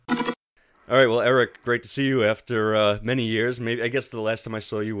All right, well, Eric, great to see you after many years. Maybe I guess the last time I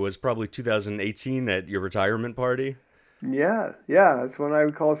saw you was probably 2018 at your retirement party. Yeah, yeah, that's when I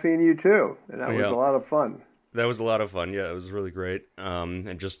recall seeing you too, and that was Yeah, a lot of fun. that was a lot of fun. Yeah, it was really great.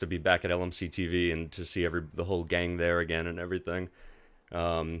 And just to be back at LMC TV and to see the whole gang there again and everything.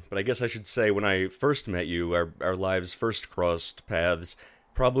 But I guess I should say when I first met you, our lives first crossed paths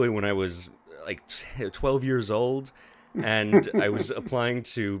probably when I was like 12 years old, and I was applying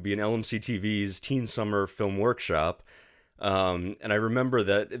to be in LMC TV's Teen Summer Film Workshop. And I remember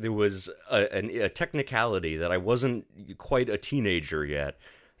that there was a technicality that I wasn't quite a teenager yet,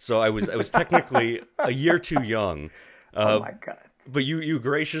 so I was technically a year too young. Oh Uh, my God. but you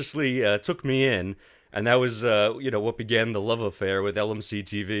graciously took me in, and that was what began the love affair with LMC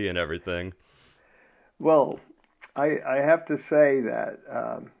TV and everything. Well, I have to say that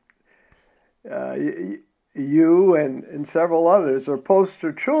you and several others are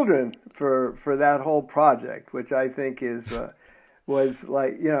poster children for that whole project, which I think is was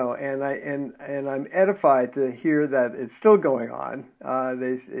like and I'm edified to hear that it's still going on.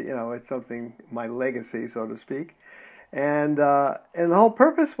 It's something my legacy, so to speak. And the whole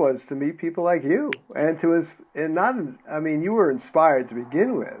purpose was to meet people like you, and and not, I mean, you were inspired to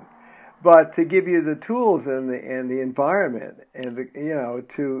begin with, but to give you the tools and the environment and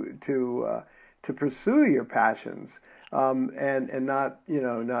to pursue your passions, and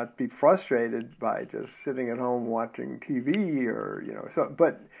not be frustrated by just sitting at home watching TV or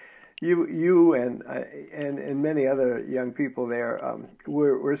but you and many other young people there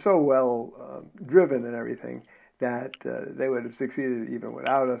were so well driven and everything that they would have succeeded even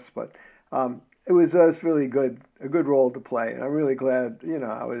without us. But it was us really a good role to play, and I'm really glad.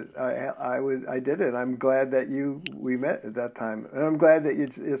 I did it. I'm glad that we met at that time, and I'm glad that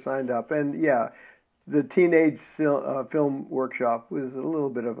you signed up. And yeah, the teenage film workshop was a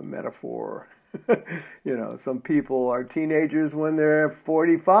little bit of a metaphor. Some people are teenagers when they're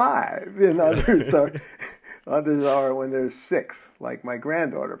 45, and others are when they're 6. Like my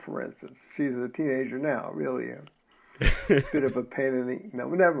granddaughter, for instance, she's a teenager now. Really, a bit of a pain in the. No,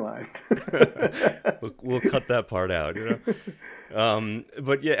 never mind. We'll cut that part out,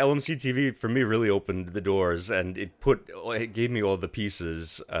 But yeah, LMC TV for me really opened the doors, and it gave me all the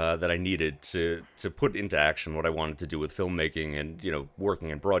pieces that I needed to put into action what I wanted to do with filmmaking and working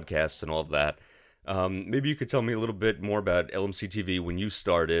in broadcasts and all of that. Maybe you could tell me a little bit more about LMC TV when you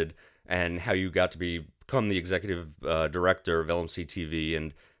started and how you got to become the executive director of LMC TV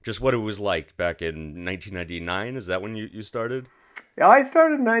and just what it was like back in 1999. Is that when you started? Yeah, I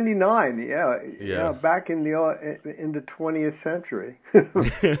started in '99. Yeah, Yeah. back in the 20th century.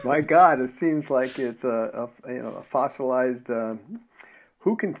 My God, it seems like it's a fossilized.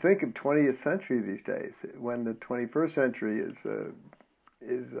 Who can think of 20th century these days when the 21st century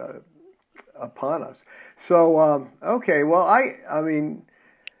is upon us? So okay, well, I mean,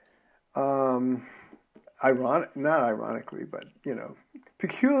 not ironically, but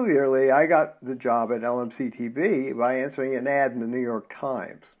peculiarly, I got the job at LMC TV by answering an ad in the New York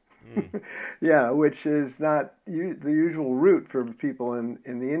Times. Mm. Yeah, which is not the usual route for people in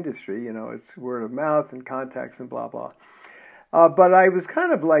the industry. It's word of mouth and contacts and blah blah. But I was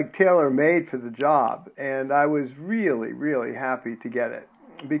kind of like tailor-made for the job, and I was really, really happy to get it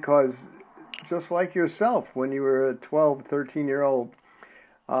because just like yourself, when you were a 12, 13-year-old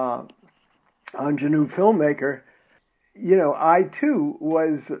ingenue filmmaker, I too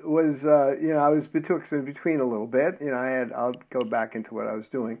was I was betwixt and between a little bit. I'll go back into what I was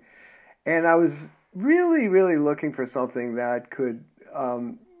doing, and I was really, really looking for something that could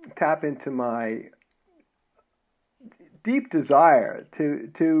tap into my deep desire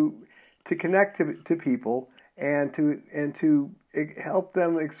to connect to people and to help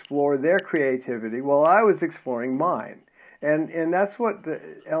them explore their creativity while I was exploring mine. And that's what the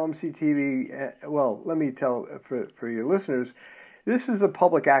LMC TV, well, let me tell for your listeners, this is a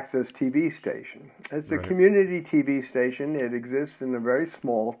public access TV station. It's a Right. community TV station. It exists in a very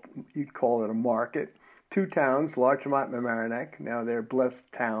small, you'd call it a market, 2 towns, Larchmont and Mamaroneck. Now they're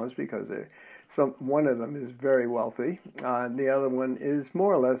blessed towns because one of them is very wealthy. And the other one is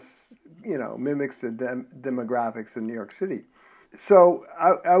more or less, mimics the demographics in New York City. So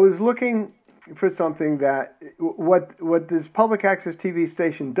I was looking for something that what this public access TV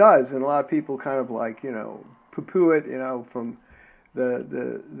station does, and a lot of people kind of like poo-poo it, from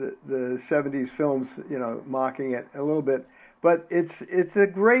the 70s films, mocking it a little bit, but it's a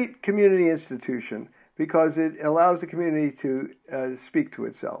great community institution because it allows the community to speak to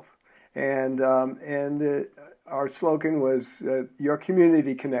itself, and our slogan was your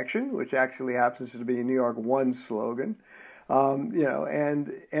community connection, which actually happens to be a New York One slogan. And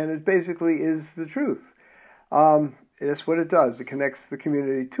it basically is the truth. It's what it does. It connects the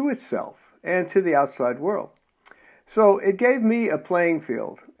community to itself and to the outside world. So it gave me a playing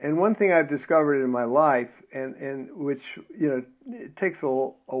field. And one thing I've discovered in my life, and which, it takes a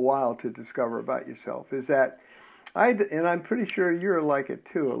while to discover about yourself, is that and I'm pretty sure you're like it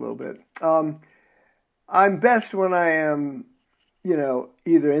too a little bit. I'm best when I am,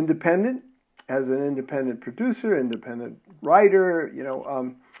 either independent, as an independent producer, independent writer,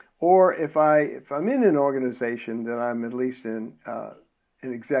 or if I'm in an organization, then I'm at least in an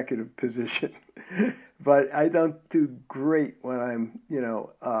executive position. But I don't do great when I'm,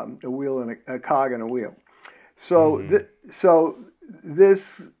 a wheel and a cog in a wheel. So, so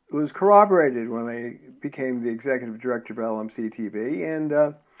this was corroborated when I became the executive director of LMC TV,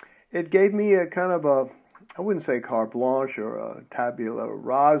 and it gave me a kind of I wouldn't say carte blanche or a tabula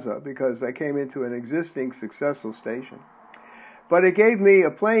rasa, because I came into an existing successful station. But it gave me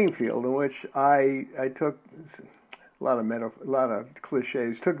a playing field in which I took a lot of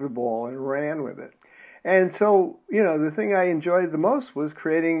cliches, took the ball and ran with it. And so, the thing I enjoyed the most was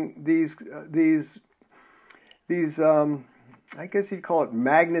creating these I guess you'd call it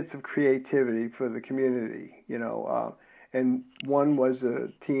magnets of creativity for the community, and one was a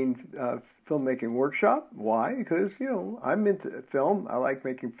teen filmmaking workshop. Why? Because, I'm into film. I like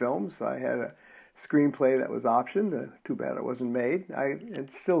making films. I had a screenplay that was optioned. Too bad it wasn't made.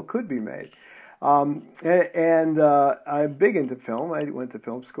 It still could be made. And I'm big into film. I went to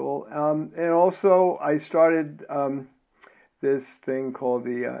film school. And also I started this thing called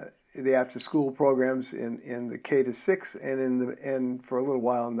the after-school programs in the K to 6, and for a little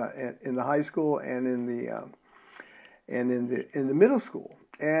while in the high school and in the middle school,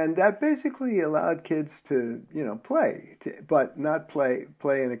 and that basically allowed kids to play, but not play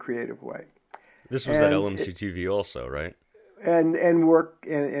in a creative way. This was at LMC TV also, right? And work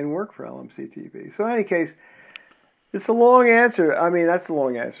for LMC TV. So in any case, it's a long answer. I mean, that's a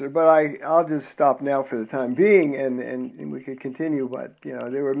long answer, but I'll just stop now for the time being, and we could continue. But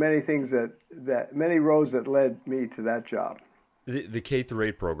there were many things many roads that led me to that job. The K through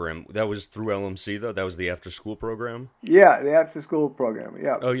 8 program, that was through LMC though. That was the after school program. Yeah, the after school program.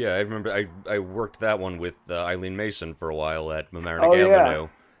 Yeah. Oh yeah, I remember. I worked that one with Eileen Mason for a while at Mamaroneck Avenue.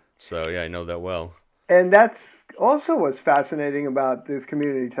 So yeah, I know that well. And that's also what's fascinating about this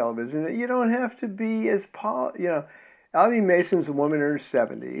community television, that you don't have to be as Eileen Mason's a woman in her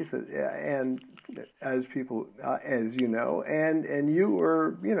 70s, and as people, as you know, and you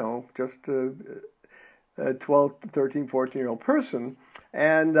were, just a 12, 13, 14-year-old person,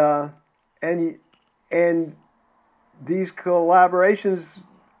 and these collaborations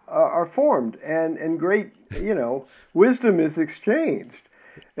are formed, and great, wisdom is exchanged.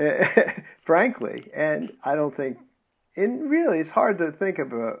 Frankly, and I don't think, and really, it's hard to think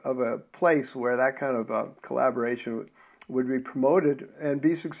of a place where that kind of collaboration would be promoted and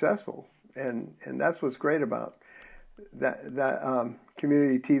be successful, and that's what's great about that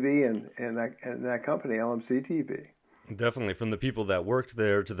community TV and that company, LMC TV. Definitely, from the people that worked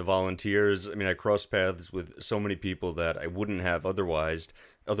there to the volunteers. I mean, I crossed paths with so many people that I wouldn't have otherwise,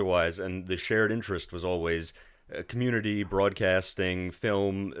 and the shared interest was always community, broadcasting,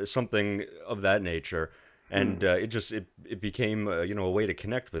 film, something of that nature, and it became a way to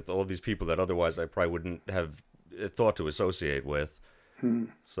connect with all of these people that otherwise I probably wouldn't have thought to associate with.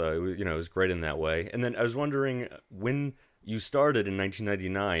 So it was great in that way. And then I was wondering, when you started in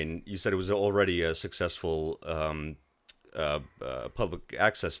 1999, you said it was already a successful public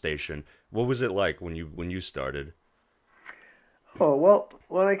access station. What was it like when you started? Oh well,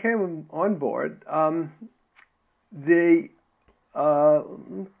 when I came on board.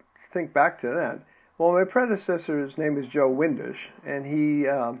 Think back to that. Well, my predecessor's name is Joe Windish, and he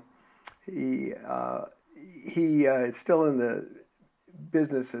is still in the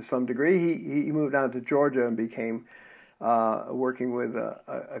business to some degree. He moved down to Georgia and became working with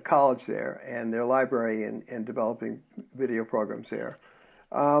a college there and their library and developing video programs there.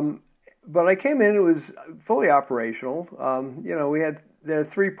 But I came in; it was fully operational. There are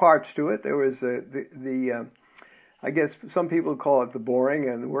three parts to it. There was I guess some people call it the boring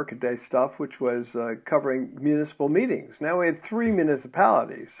and workaday stuff, which was covering municipal meetings. Now we had 3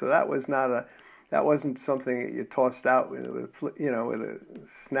 municipalities, so that wasn't something that you tossed out with a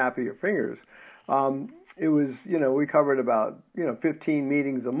snap of your fingers. It was, we covered about 15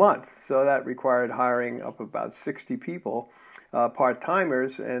 meetings a month, so that required hiring up about 60 people,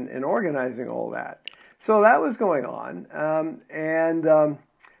 part-timers, and organizing all that. So that was going on,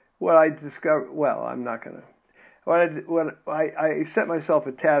 what I discovered. Well, I'm not going to. I set myself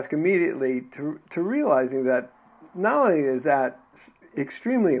a task immediately to realizing that not only is that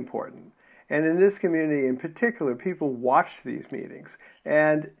extremely important, and in this community in particular, people watch these meetings,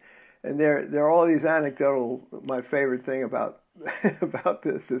 and there are all these anecdotal. My favorite thing about about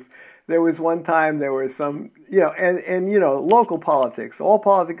this is there was one time there was some, and local politics. All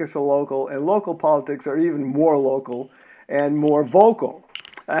politics are local, and local politics are even more local and more vocal,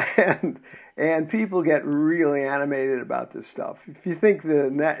 and people get really animated about this stuff. If you think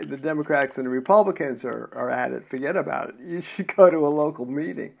the Democrats and the Republicans are at it, forget about it. You should go to a local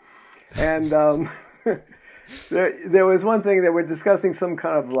meeting. And there was one thing, they were discussing some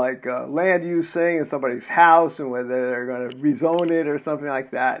kind of like land use thing in somebody's house and whether they're going to rezone it or something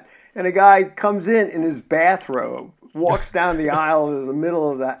like that. And a guy comes in his bathrobe, walks down the aisle in the middle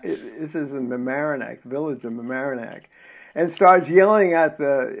of that. This is in Mamaroneck, the village of Mamaroneck, and starts yelling at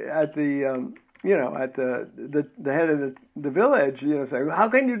the head of the village, saying, "How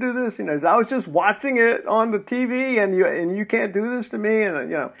can you do this?" I was just watching it on the TV, and you can't do this to me, and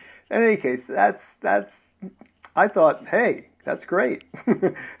In any case, that's. I thought, hey, that's great.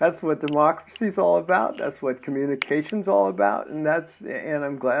 That's what democracy's all about. That's what communication's all about, and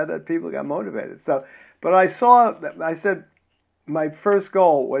I'm glad that people got motivated. So, but I said, my first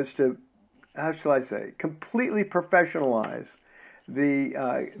goal was to, how shall I say, completely professionalize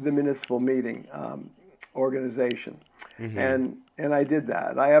the municipal meeting organization, and I did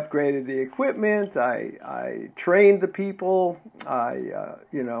that. I upgraded the equipment. I trained the people.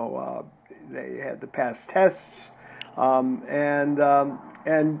 They had to pass tests, and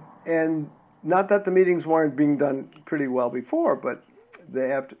not that the meetings weren't being done pretty well before, but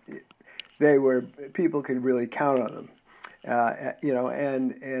people could really count on them,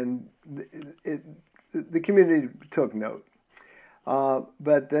 and the community took note.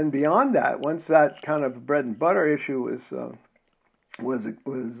 But then beyond that, once that kind of bread and butter issue was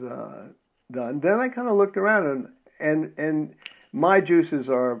done, then I kind of looked around and my juices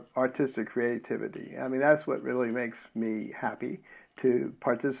are artistic creativity. I mean, that's what really makes me happy to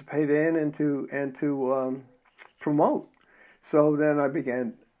participate in and to promote. So then I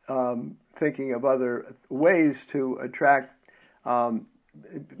began thinking of other ways to attract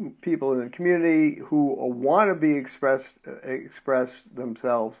people in the community who want to be express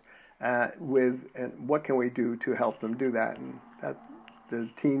themselves and what can we do to help them do that? And that the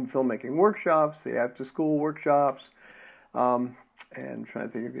teen filmmaking workshops, the after-school workshops, and trying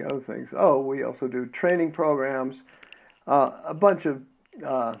to think of the other things. Oh, we also do training programs, a bunch of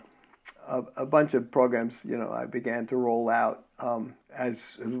programs. I began to roll out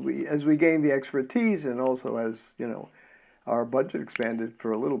as we gained the expertise, and also as our budget expanded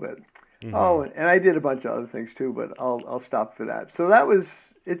for a little bit. Mm-hmm. Oh, and I did a bunch of other things too, but I'll stop for that. So that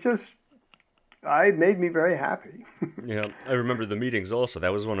was it. It made me very happy. Yeah, I remember the meetings also.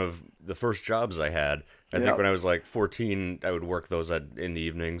 That was one of the first jobs I had. I think when I was like 14, I would work those in the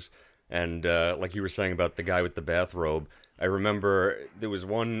evenings. And like you were saying about the guy with the bathrobe, I remember there was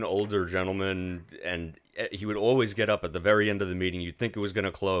one older gentleman, and he would always get up at the very end of the meeting. You'd think it was going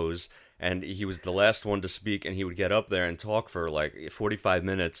to close, and he was the last one to speak, and he would get up there and talk for like 45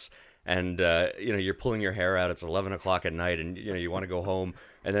 minutes. And, you're pulling your hair out. It's 11 o'clock at night, and, you want to go home.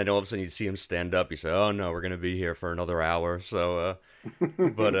 And then all of a sudden you see him stand up. You say, oh, no, we're going to be here for another hour. So, maybe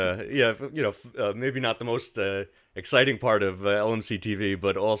not the most exciting part of LMC TV,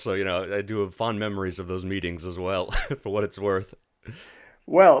 but also, I do have fond memories of those meetings as well, for what it's worth.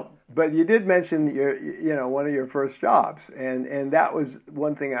 Well, but you did mention one of your first jobs, and that was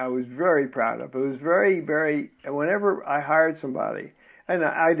one thing I was very proud of. It was very, very, whenever I hired somebody, and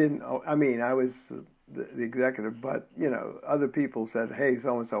I was the executive, but other people said, hey,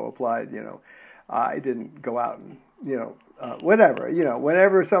 so and so applied. I didn't go out and whatever.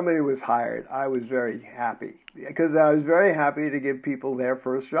 Whenever somebody was hired, I was very happy, because I was very happy to give people their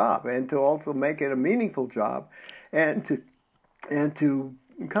first job and to also make it a meaningful job, and to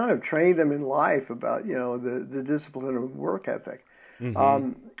kind of train them in life about the discipline of work ethic,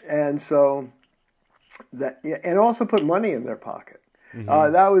 and so that, and also put money in their pocket.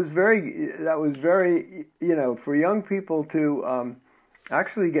 Mm-hmm. That was very, for young people to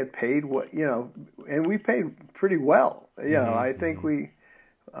actually get paid and we paid pretty well. I think we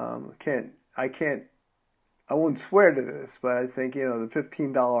I won't swear to this, but I think the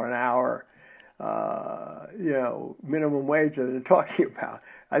 $15 an hour minimum wage that they're talking about,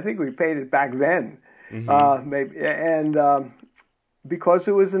 I think we paid it back then, maybe, and because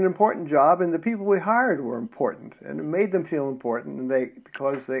it was an important job, and the people we hired were important, and it made them feel important, and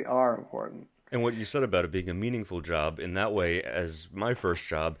because they are important. And what you said about it being a meaningful job, in that way, as my first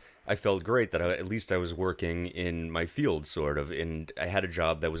job, I felt great that at least I was working in my field, sort of, and I had a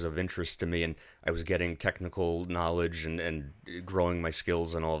job that was of interest to me, and I was getting technical knowledge and growing my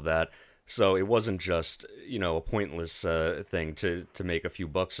skills and all of that. So it wasn't just, a pointless thing to make a few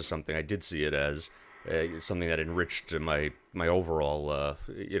bucks or something. I did see it as something that enriched my overall,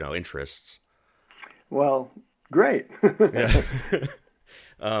 interests. Well, great. Yeah.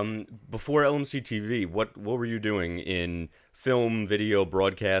 Before LMC TV, what were you doing in film, video,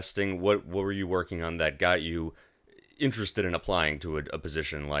 broadcasting? What were you working on that got you interested in applying to a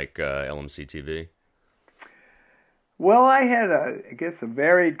position like LMC TV? Well, I had I guess, a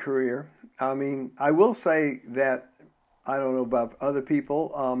varied career. I mean, I will say that I don't know about other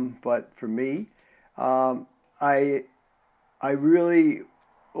people, but for me, I really,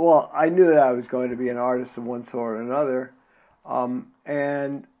 well, I knew that I was going to be an artist of one sort or another.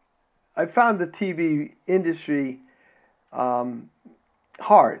 And I found the TV industry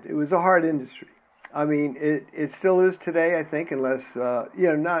hard. It was a hard industry. I mean, it still is today, I think, unless,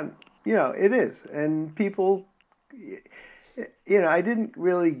 it is. And people, I didn't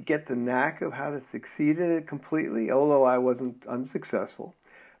really get the knack of how to succeed in it completely, although I wasn't unsuccessful.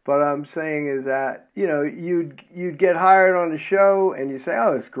 But I'm saying is that, you'd get hired on a show and you say,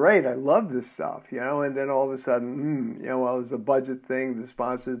 oh, it's great, I love this stuff, and then all of a sudden, well, there's a budget thing, the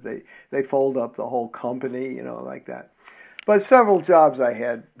sponsors, they fold up the whole company, like that. But several jobs I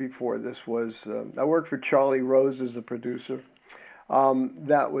had before this was, I worked for Charlie Rose as a producer.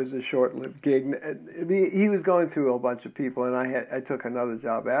 That was a short-lived gig. He was going through a bunch of people, and I took another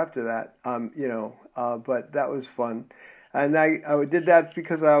job after that, but that was fun. And I did that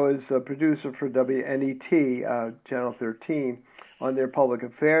because I was a producer for WNET, Channel 13, on their public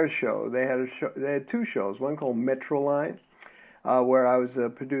affairs show. They had two shows, one called Metroline, where I was a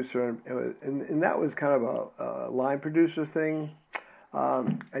producer, and that was kind of a line producer thing.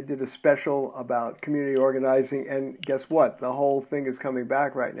 I did a special about community organizing, and guess what? The whole thing is coming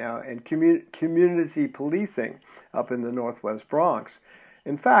back right now, and community policing up in the Northwest Bronx.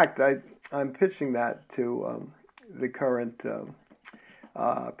 In fact, I'm pitching that to the current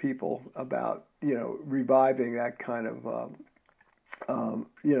people about, reviving that kind of,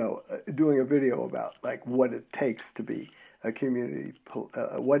 doing a video about like what it takes to be a community,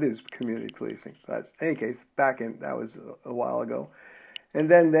 what is community policing. But in any case, that was a while ago. And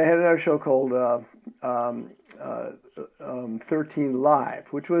then they had another show called 13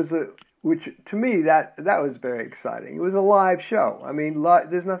 Live, which to me that was very exciting. It was a live show. I mean,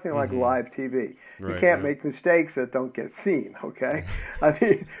 there's nothing like live TV. You can't make mistakes that don't get seen. Okay, I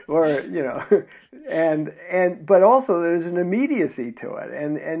mean, but also there's an immediacy to it,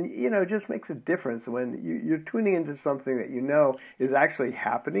 and it just makes a difference when you're tuning into something that is actually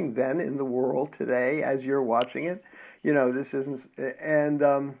happening then in the world today as you're watching it. This isn't, and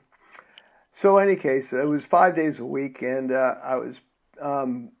so in any case, it was 5 days a week, and I was,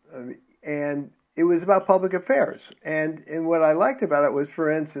 and it was about public affairs. And what I liked about it was, for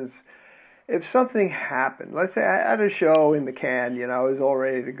instance, if something happened, let's say I had a show in the can, I was all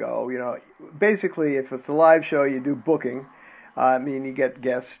ready to go. Basically, if it's a live show, you do booking. You get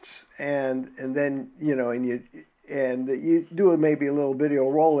guests, and then and you do maybe a little video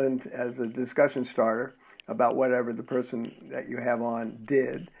roll-in as a discussion starter about whatever the person that you have on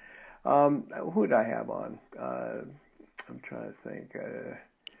did. Who did I have on? I'm trying to think.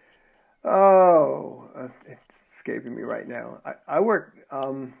 It's escaping me right now. I work,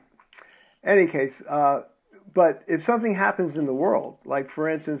 any case, but if something happens in the world, like for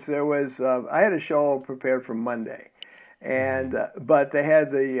instance, there was, I had a show prepared for Monday, and but they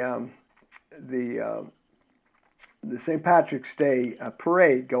had the St. Patrick's Day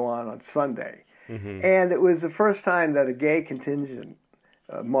parade go on Sunday. And it was the first time that a gay contingent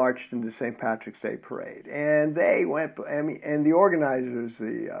marched in the St. Patrick's Day parade, and they went. And the organizers,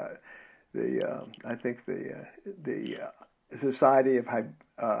 I think the Society of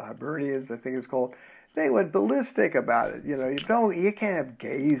Hibernians, I think it's called. They went ballistic about it. You can't have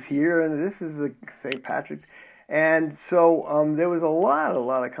gays here, and this is the St. Patrick's. And so there was a lot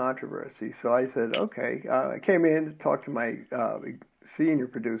of controversy. So I said, okay. I came in to talk to my senior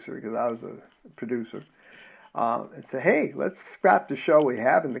producer, because I was a producer, and say, hey, let's scrap the show we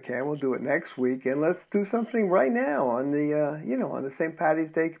have in the can. We'll do it next week, and let's do something right now on the on the St.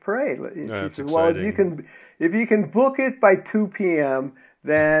 Patty's Day parade. She said, well, if you can book it by 2 p.m.,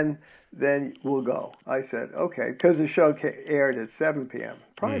 then we'll go. I said, okay, because the show aired at 7 p.m.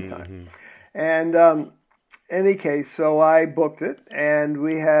 prime time, and any case, so I booked it, and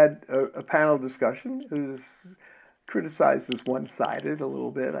we had a panel discussion. It was criticized as one-sided a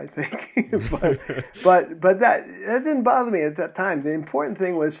little bit, I think. but that didn't bother me at that time. The important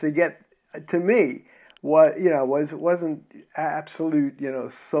thing was to get, to me, what wasn't absolute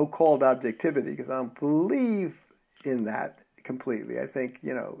so-called objectivity, because I don't believe in that completely. I think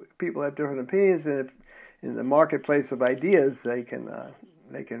people have different opinions, and if in the marketplace of ideas they can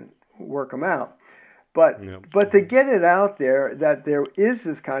work them out. But to get it out there that there is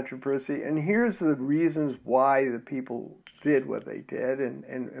this controversy, and here's the reasons why the people did what they did, and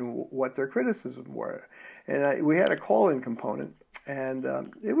what their criticisms were. And we had a call-in component, and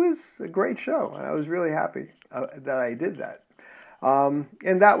it was a great show. And I was really happy that I did that.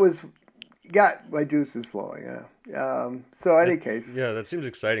 And that got my juices flowing. So in any case. Yeah, that seems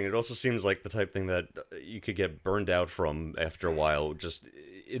exciting. It also seems like the type thing that you could get burned out from after a while, just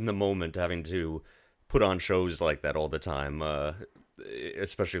in the moment having to put on shows like that all the time,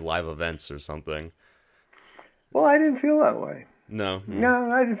 especially live events or something. Well, I didn't feel that way. No.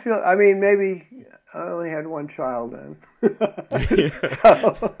 No, I didn't feel. I mean, maybe I only had one child then.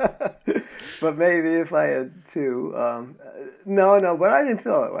 But maybe if I had two. No, but I didn't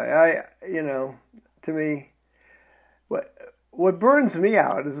feel that way. To me, what burns me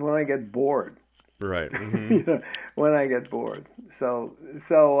out is when I get bored. Right. Mm-hmm. When I get bored. So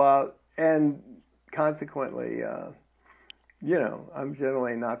and consequently, I'm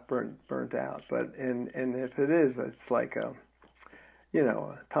generally not burnt out. But and if it is, it's like a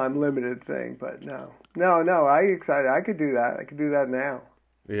time limited thing. But no, I'm excited. I could do that. I could do that now.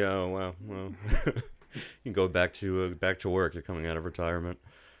 Yeah. Well, you can go back to work. You're coming out of retirement.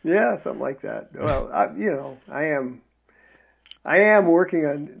 Yeah, something like that. Well, I am working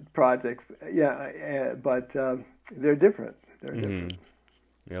on projects. Yeah, but they're different. They're different.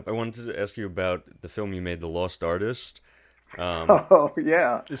 Yep. I wanted to ask you about the film you made, The Lost Artist. Oh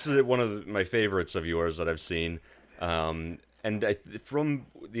yeah. This is one of my favorites of yours that I've seen. And from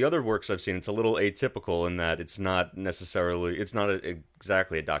the other works I've seen, it's a little atypical in that it's not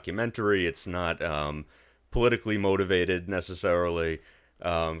exactly a documentary. It's not politically motivated necessarily.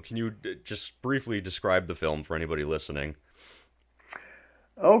 Can you just briefly describe the film for anybody listening?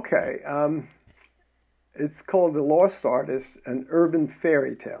 Okay. It's called The Lost Artist, an urban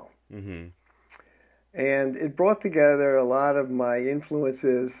fairy tale. Mm-hmm. And it brought together a lot of my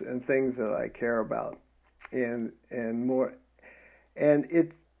influences and things that I care about and more.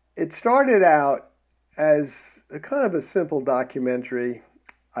 And it started out as a kind of a simple documentary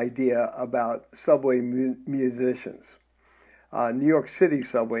idea about subway musicians, New York City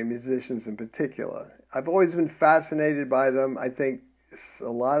subway musicians in particular. I've always been fascinated by them. I think a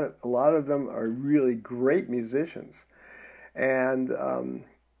lot of them are really great musicians, and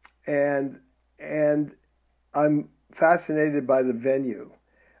I'm fascinated by the venue.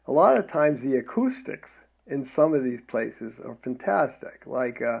 A lot of times the acoustics in some of these places are fantastic,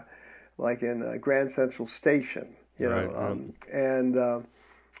 like in Grand Central Station, and I'm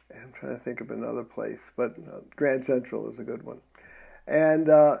trying to think of another place, but Grand Central is a good one, and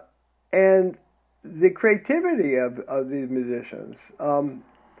the creativity of these musicians, and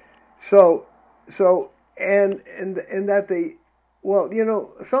that they,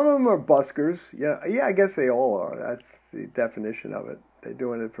 some of them are buskers, yeah, I guess they all are. That's the definition of it. They're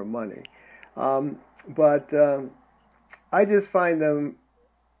doing it for money. But I just find them,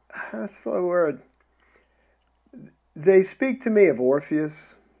 that's the word, they speak to me of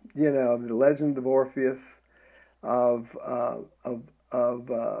Orpheus, of the legend of Orpheus, of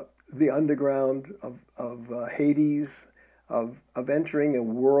the underground, of Hades, of entering a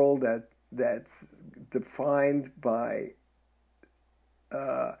world that's defined by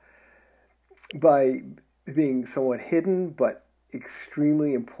being somewhat hidden but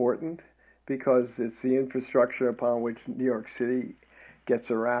extremely important, because it's the infrastructure upon which New York City gets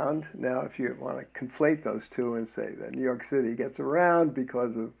around. Now, if you want to conflate those two and say that New York City gets around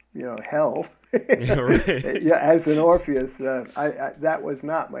because of hell, yeah, right. Yeah, as an Orpheus, that was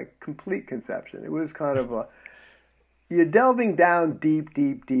not my complete conception. It was kind of you're delving down deep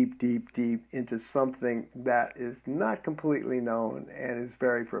into something that is not completely known and is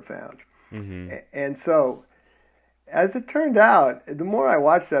very profound. Mm-hmm. And so, as it turned out, the more I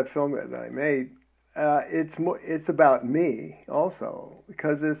watched that film that I made, it's about me also,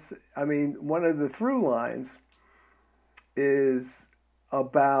 because one of the through lines is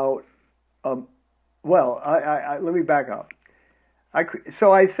about let me back up.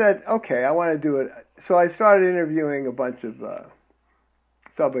 So I said, okay, I want to do it. So I started interviewing a bunch of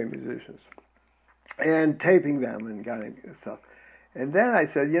subway musicians and taping them and getting stuff. And then I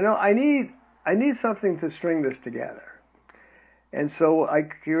said, I need something to string this together. And so I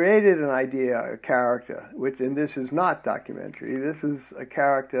created an idea, a character, and this is not documentary. This is a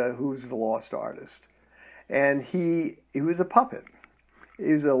character who's the lost artist, and he was a puppet.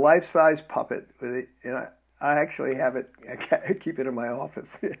 He was a life-size puppet, and I actually have it. I keep it in my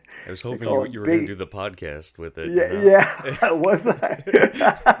office. I was hoping you were going to do the podcast with it. Yeah, yeah. Was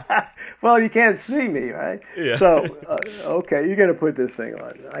I? Well, you can't see me, right? Yeah. So, okay, you're going to put this thing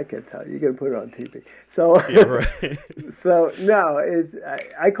on. I can tell you. You're going to put it on TV. So, yeah, right. So no,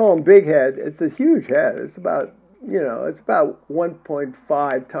 I call him Big Head. It's a huge head. It's about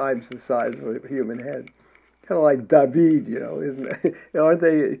 1.5 times the size of a human head. Kind of like David, isn't it? Aren't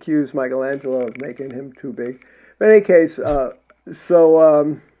they accused Michelangelo of making him too big? But in any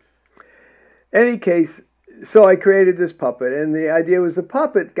case, so I created this puppet, and the idea was the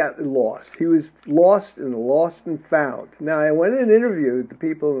puppet got lost. He was lost in the Lost and Found. Now, I went and interviewed the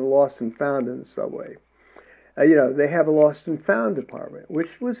people in the Lost and Found in the subway. They have a Lost and Found department,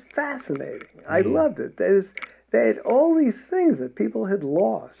 which was fascinating. Mm-hmm. I loved it. They had all these things that people had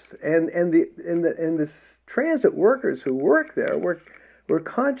lost, and the transit workers who worked there were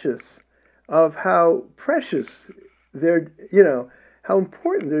conscious of how precious how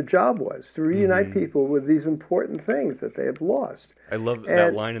important their job was to reunite people with these important things that they have lost. I love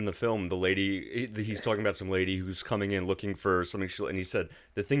that line in the film. The lady, he's talking about some lady who's coming in looking for something, and he said,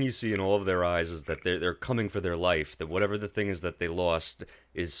 the thing you see in all of their eyes is that they're coming for their life, that whatever the thing is that they lost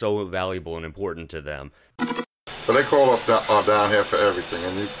is so valuable and important to them. But they call up down here for everything,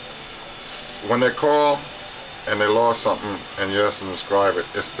 and when they call and they lost something and you ask them to describe it,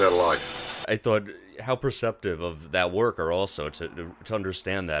 it's their life. I thought how perceptive of that worker also to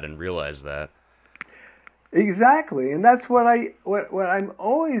understand that and realize that. Exactly, and that's what I'm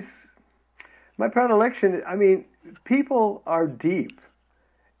always, my predilection. I mean, people are deep,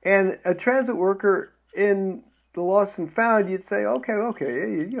 and a transit worker in the Lost and Found, you'd say,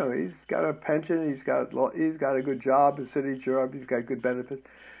 okay, he's got a pension, he's got a good job, a city job, he's got good benefits,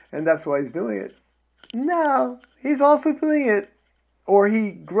 and that's why he's doing it. No, he's also doing it, or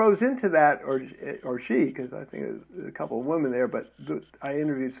he grows into that, or she, because I think there's a couple of women there, but I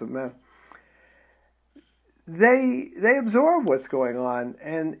interviewed some men. They absorb what's going on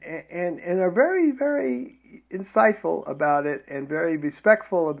and are very, very insightful about it and very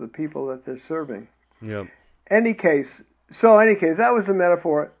respectful of the people that they're serving. Yep. Any case, that was a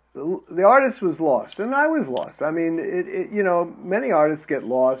metaphor. The artist was lost, and I was lost. I mean, many artists get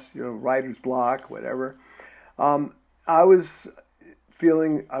lost, writer's block, whatever. I was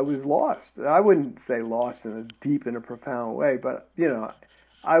feeling I was lost. I wouldn't say lost in a profound way, but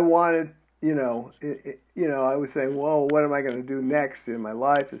I wanted, I was saying, well, what am I going to do next in my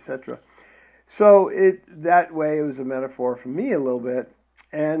life, etc. So that way it was a metaphor for me a little bit.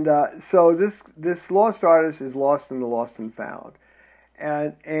 And so this lost artist is lost in the Lost and Found,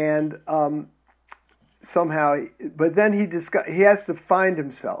 and somehow, but then he has to find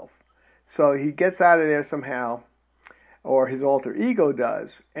himself. So he gets out of there somehow, or his alter ego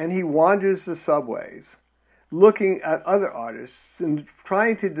does, and he wanders the subways, looking at other artists and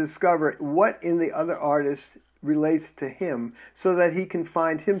trying to discover what in the other artist relates to him, so that he can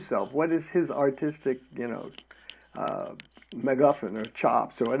find himself. What is his artistic, MacGuffin or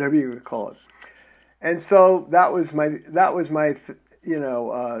chops or whatever you would call it. And so that was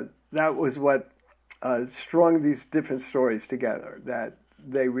what strung these different stories together, that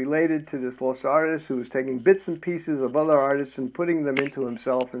they related to this lost artist who was taking bits and pieces of other artists and putting them into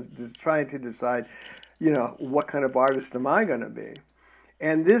himself and trying to decide, what kind of artist am I going to be?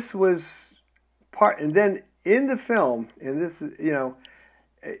 And this was and then in the film,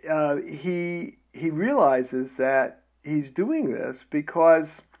 he realizes that he's doing this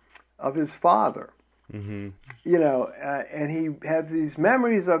because of his father. Mm-hmm. And he has these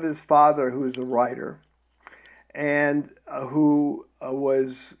memories of his father, who is a writer, and who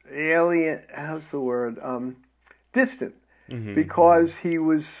was alien. How's the word? Distant, mm-hmm. because he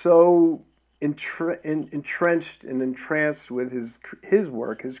was so entrenched and entranced with his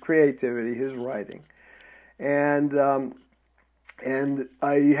work, his creativity, his writing, and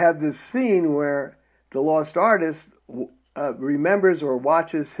I have this scene where the lost artist remembers or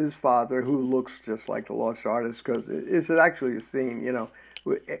watches his father, who looks just like the lost artist, because it's actually a scene,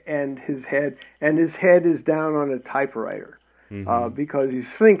 and his head is down on a typewriter, mm-hmm. Because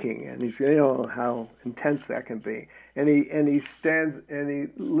he's thinking, and he's how intense that can be, and he stands and he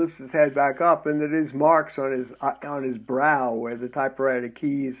lifts his head back up, and there is marks on his brow where the typewriter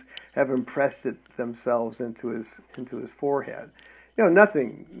keys have impressed themselves into his forehead.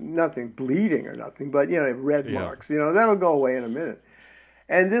 Nothing bleeding or nothing, but red marks. That'll go away in a minute.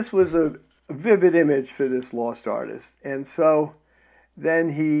 And this was a vivid image for this lost artist. And so then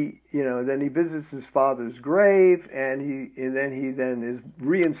he visits his father's grave, and then he is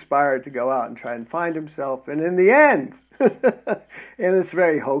re-inspired to go out and try and find himself. And in the end, and it's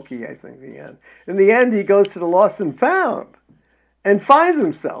very hokey, I think, the end. In the end, he goes to the Lost and Found and finds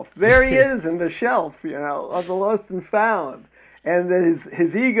himself. There he is in the shelf, of the Lost and Found. And then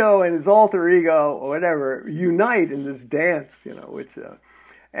his ego and his alter ego, or whatever, unite in this dance,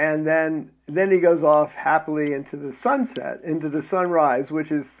 and then he goes off happily into the sunset, into the sunrise,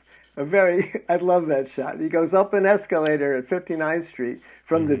 which is I love that shot. He goes up an escalator at 59th Street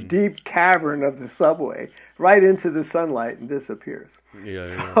from the deep cavern of the subway right into the sunlight and disappears. Yeah.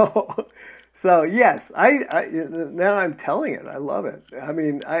 So yes, now I'm telling it. I love it. I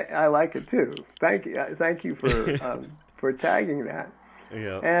mean, I like it too. Thank you for tagging that.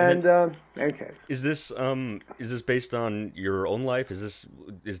 Yeah. And okay. Is this based on your own life? Is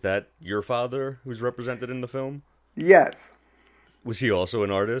that your father who's represented in the film? Yes. Was he also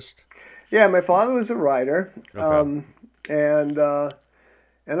an artist? Yeah, my father was a writer. Okay.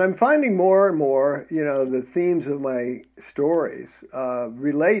 And I'm finding more and more, the themes of my stories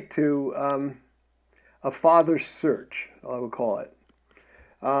relate to a father's search, I would call it.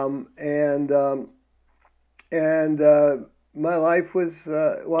 My life was,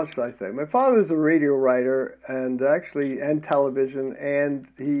 what should I say? My father was a radio writer and television, and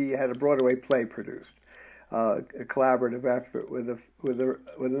he had a Broadway play produced, a collaborative effort with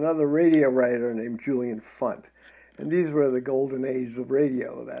another radio writer named Julian Funt. And these were the golden age of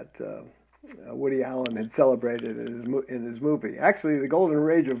radio that Woody Allen had celebrated in his movie. Actually, the golden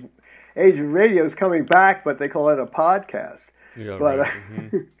age of radio is coming back, but they call it a podcast. Yeah, but, right.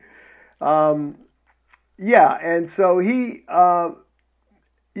 Mm-hmm. Yeah, and so he,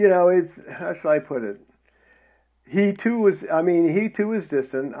 it's, how shall I put it? He too was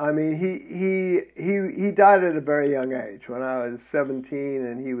distant. I mean, he died at a very young age, when I was 17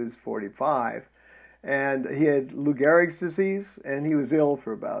 and he was 45. And he had Lou Gehrig's disease, and he was ill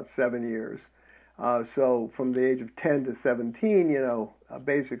for about 7 years. So from the age of 10 to 17,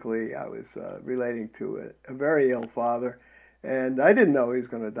 basically I was relating to a very ill father. And I didn't know he was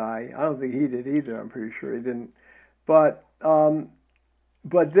going to die. I don't think he did either. I'm pretty sure he didn't. But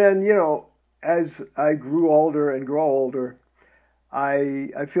then, as I grew older and grow older,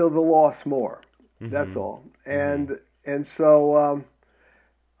 I feel the loss more. Mm-hmm. That's all. And so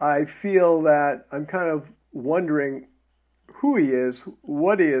I feel that I'm kind of wondering who he is,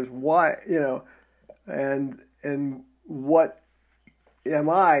 what he is, why, and what am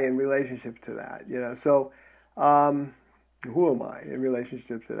I in relationship to that, So who am I in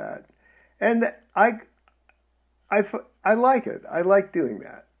relationship to that? And I like it. I like doing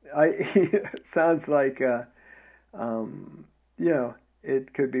that. It sounds like,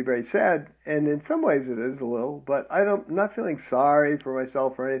 it could be very sad, and in some ways it is a little, but I'm not feeling sorry for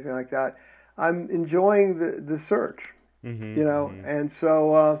myself or anything like that. I'm enjoying the search, mm-hmm. And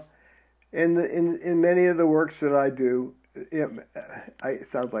so in many of the works that I do, it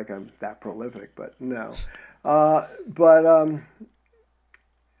sounds like I'm that prolific, but no.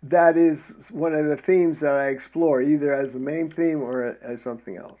 That is one of the themes that I explore, either as the main theme or as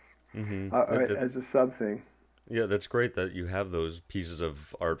something else, mm-hmm. Or as a sub thing. Yeah, that's great that you have those pieces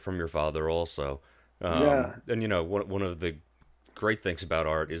of art from your father also. Yeah. And, one of the great things about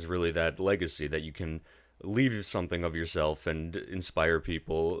art is really that legacy, that you can leave something of yourself and inspire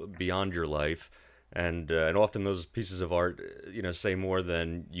people beyond your life. And often those pieces of art, say more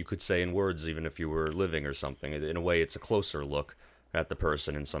than you could say in words, even if you were living or something. In a way, it's a closer look at the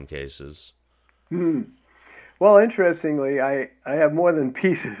person in some cases. Hmm. Well, interestingly, I have more than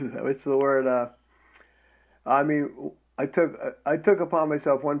pieces. It's the word. I took upon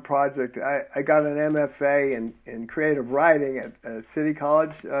myself one project. I got an MFA in creative writing at City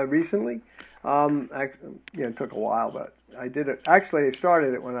College recently. It took a while, but I did it. Actually, I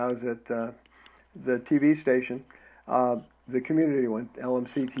started it when I was at the TV station, the community one,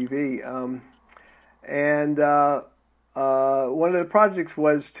 LMC TV. One of the projects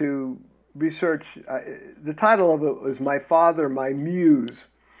was to research. The title of it was "My Father, My Muse."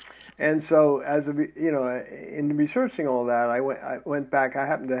 And so, in researching all that, I went back. I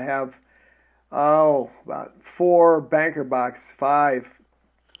happened to have, about 5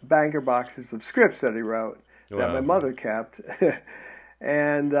 banker boxes of scripts that he wrote that my mother kept,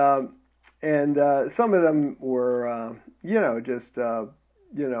 and some of them were,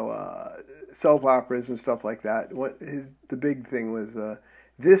 soap operas and stuff like that. The big thing was,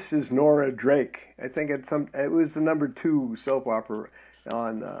 "This is Nora Drake." I think it was the number 2 soap opera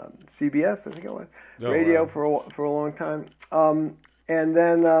on CBS, I think it was, radio for a long time. And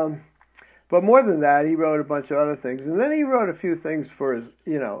then, But more than that, he wrote a bunch of other things, and then he wrote a few things for his,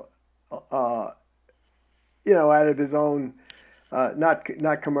 out of his own,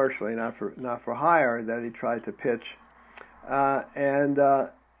 not commercially, not for hire, that he tried to pitch, and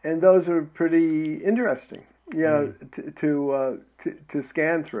those are pretty interesting, to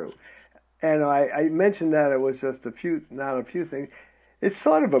scan through. And I mentioned that it was just not a few things. It's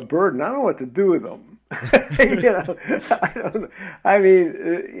sort of a burden. I don't know what to do with them. I don't. I mean,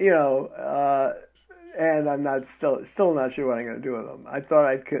 and I'm not still not sure what I'm going to do with them. I thought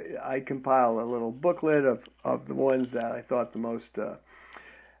I'd compile a little booklet of the ones that I thought the most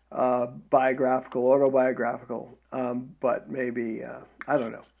autobiographical. But maybe I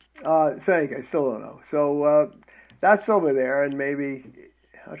don't know. So anyway, I still don't know. So that's over there, and maybe.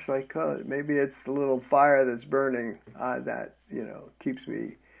 How should I call it? Maybe it's the little fire that's burning that keeps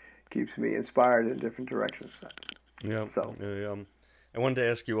me inspired in different directions. Yeah. So I wanted to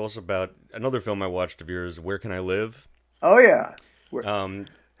ask you also about another film I watched of yours, Where Can I Live? Oh yeah. How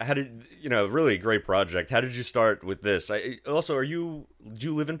did really great project? How did you start with this? Do you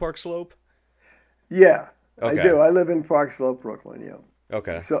live in Park Slope? Yeah, okay. I do. I live in Park Slope, Brooklyn. Yeah.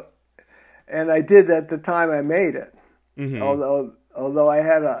 Okay. So, and I did at the time I made it. Mm-hmm. Although I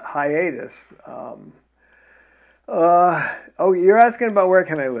had a hiatus. You're asking about Where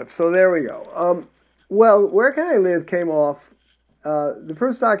Can I Live? So there we go. Well, Where Can I Live came off. The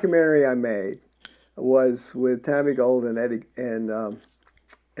first documentary I made was with Tammy Gold and Eddie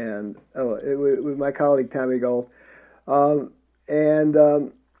with my colleague Tammy Gold, and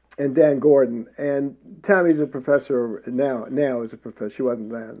Dan Gordon. And Tammy's a professor now is a professor. She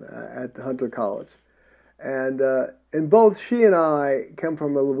wasn't then at Hunter College. And both she and I come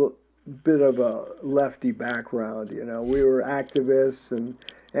from a little bit of a lefty background. We were activists and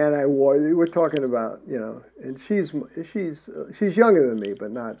anti-war. We were talking about, and she's younger than me,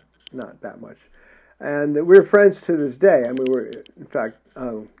 but not that much. And we're friends to this day. I mean,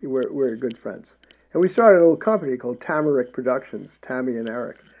 we're good friends. And we started a little company called Tamarick Productions, Tammy and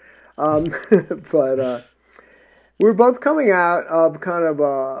Eric. But we're both coming out of kind of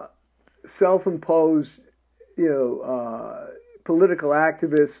a self-imposed political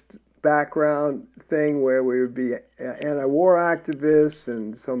activist background thing where we would be anti-war activists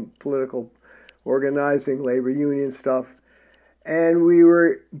and some political organizing, labor union stuff. And we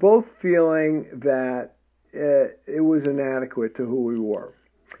were both feeling that it was inadequate to who we were.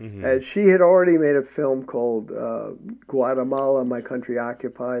 Mm-hmm. She had already made a film called Guatemala, My Country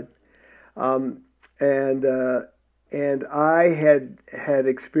Occupied. And I had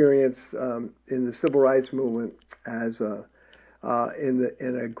experience in the civil rights movement as in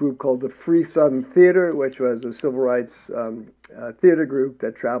a group called the Free Southern Theater, which was a civil rights theater group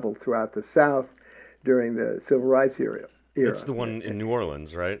that traveled throughout the South during the civil rights era. It's the one in New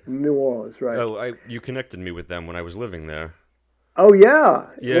Orleans, right? New Orleans, right? Oh, you connected me with them when I was living there. Oh yeah.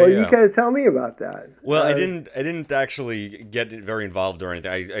 Well, yeah. You gotta tell me about that. Well, I didn't actually get very involved or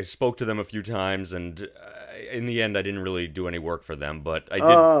anything. I spoke to them a few times, and in the end, I didn't really do any work for them. But I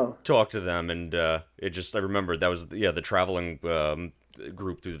did talk to them, and I remembered that was the traveling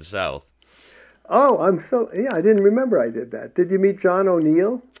group through the South. Oh, I didn't remember I did that. Did you meet John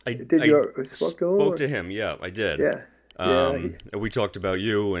O'Neill? I spoke to him. Yeah, I did. Yeah. We talked about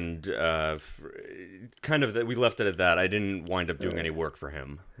you, and we left it at that. I didn't wind up doing any work for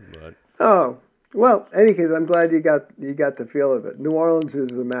him. But. Oh, well, in any case, I'm glad you got the feel of it. New Orleans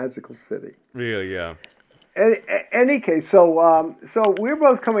is a magical city. Yeah. Any case, so we're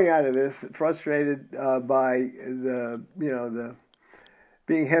both coming out of this frustrated by the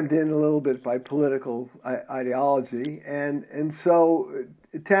being hemmed in a little bit by political ideology, and so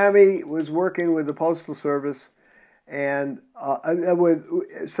Tammy was working with the Postal Service. And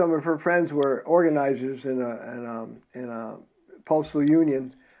with some of her friends were organizers in a postal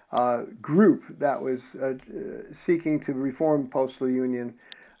union group that was seeking to reform postal union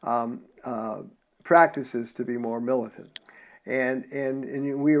practices to be more militant. And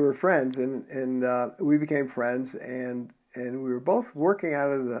we were friends, and we became friends, and we were both working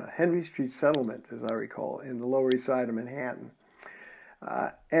out of the Henry Street Settlement, as I recall, in the Lower East Side of Manhattan.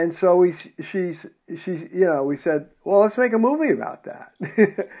 And so we said, well, let's make a movie about that.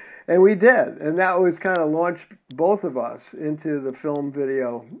 And we did. And that was kind of launched both of us into the film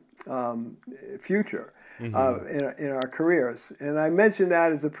video future in our careers. And I mentioned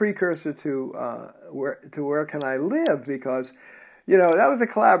that as a precursor to Where Can I Live? Because, that was a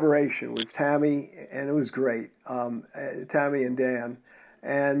collaboration with Tammy, and it was great. Tammy and Dan.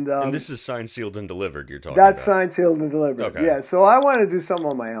 And this is Signed, Sealed, and Delivered you're talking that's about. Signed, Sealed, and Delivered. Okay. Yeah, so I wanted to do something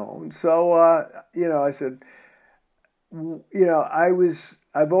on my own. So, I said, I was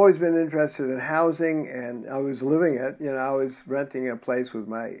I've always been interested in housing, and I was living it. I was renting a place with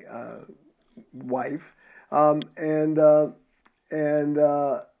my wife, and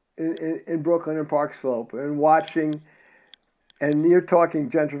in Brooklyn and Park Slope, and watching. And you're talking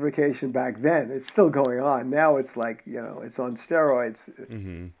gentrification back then. It's still going on. Now it's like, it's on steroids.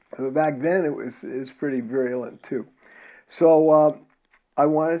 Mm-hmm. But back then it was pretty virulent too. So I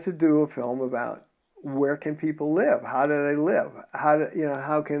wanted to do a film about where can people live? How do they live?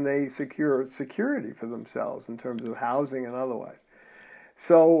 How can they secure security for themselves in terms of housing and otherwise?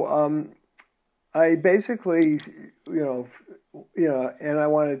 So I basically, and I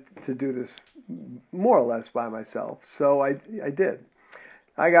wanted to do this more or less by myself. So I did.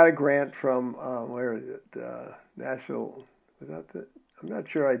 I got a grant from where is it? National. Was that the? I'm not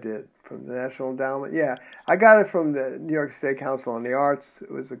sure I did from the National Endowment. Yeah, I got it from the New York State Council on the Arts. It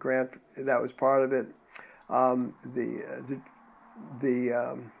was a grant that was part of it.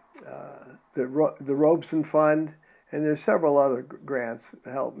 The Robeson Fund, and there's several other grants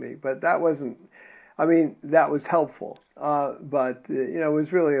that helped me, but that wasn't. I mean, that was helpful, but it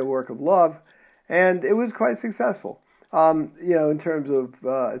was really a work of love, and it was quite successful. In terms of,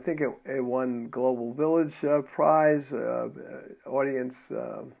 I think it won Global Village Prize, audience,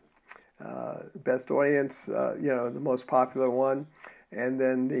 best audience, the most popular one, and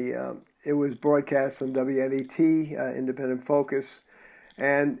then it was broadcast on WNET, Independent Focus,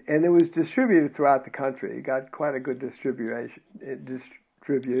 and it was distributed throughout the country. It got quite a good distribution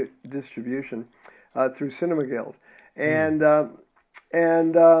through Cinema Guild, and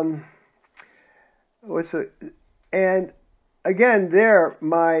and again, there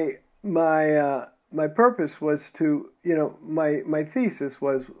my purpose was to, my thesis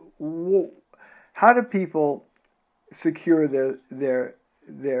was, how do people secure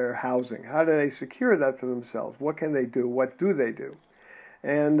their housing? How do they secure that for themselves? What can they do? What do they do?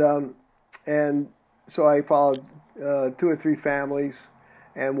 And so I followed 2 or 3 families,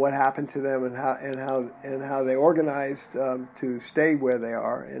 and what happened to them, and how they organized to stay where they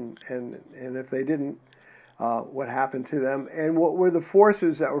are, and if they didn't, what happened to them, and what were the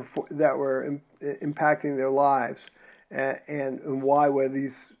forces that were impacting their lives, and why were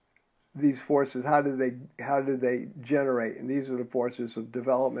these forces? How did they generate? And these are the forces of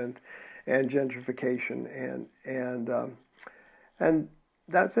development and gentrification, and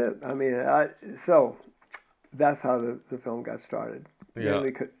that's it. I mean, so that's how the film got started. Yeah.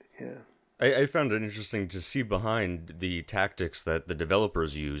 I found it interesting to see behind the tactics that the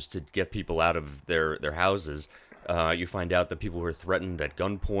developers used to get people out of their houses. You find out that people were threatened at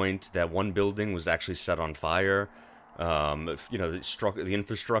gunpoint, that one building was actually set on fire. The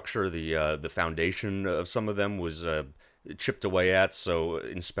infrastructure, the foundation of some of them was chipped away at, so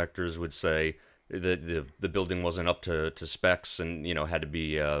inspectors would say that the building wasn't up to specs, and had to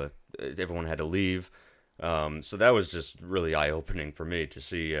be everyone had to leave. So that was just really eye-opening for me to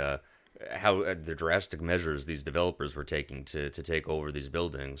see how the drastic measures these developers were taking to take over these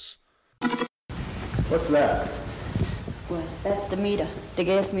buildings. What's that? Well, that's the meter, the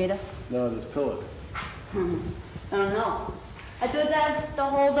gas meter. No, this pillar. I don't know. I thought that's to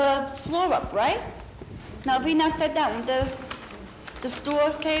hold the floor up, right? Now, if he knocks that down, the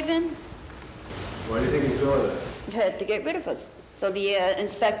store cave in? Why do you think he's doing that? He had to get rid of us. So the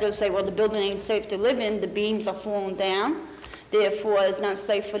inspectors say, well, the building ain't safe to live in, the beams are falling down, therefore it's not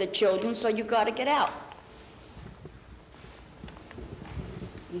safe for the children, so you got to get out.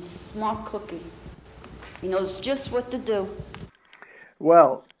 He's a smart cookie. He knows just what to do.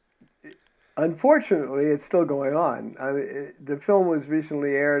 Well, unfortunately, it's still going on. I mean, the film was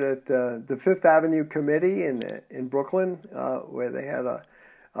recently aired at the Fifth Avenue Committee in Brooklyn, where they had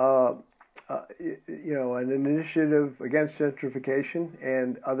an initiative against gentrification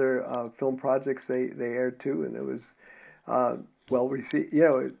and other film projects they aired too, and it was well received.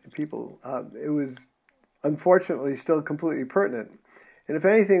 People. It was unfortunately still completely pertinent, and if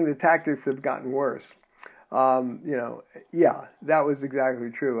anything, the tactics have gotten worse. That was exactly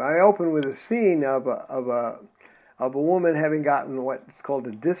true. I opened with a scene of a woman having gotten what's called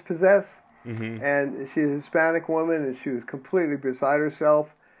a dispossess, mm-hmm. and she's a Hispanic woman, and she was completely beside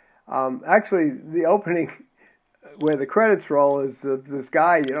herself. Actually, the opening where the credits roll is this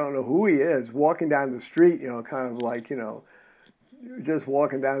guy, you don't know who he is, walking down the street, kind of like, just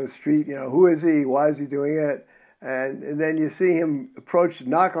walking down the street, who is he? Why is he doing it? And then you see him approach,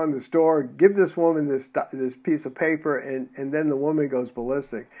 knock on the door, give this woman this piece of paper, and then the woman goes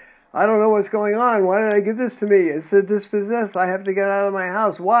ballistic. I don't know what's going on. Why did I give this to me? It's a dispossessed. I have to get out of my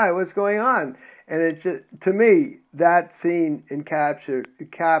house. Why? What's going on? And it just, to me, that scene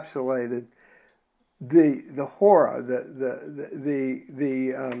encapsulated the horror, the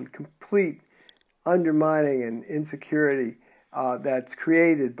complete undermining and insecurity that's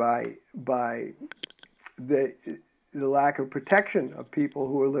created by the lack of protection of people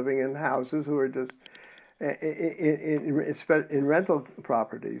who are living in houses who are just in rental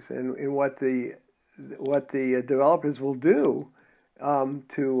properties, and in what the developers will do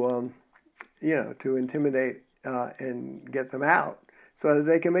to intimidate and get them out so that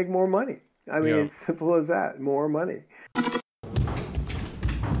they can make more money. I mean, it's simple as that. More money.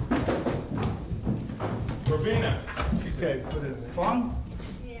 Robina. Okay, put it in. Fun?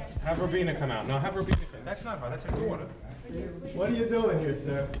 Yeah. Have Robina come out. No, have Robina come. That's not her. That's her daughter. What are you doing here,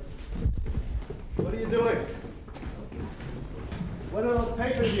 sir? What are you doing? What are those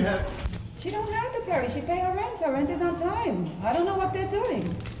papers you have? She don't have to pay. She pay her rent. Her rent is on time. I don't know what they're doing.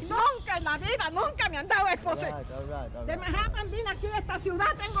 Nunca en la vida, nunca me han dado exposición. De Manhattan vine aquí a esta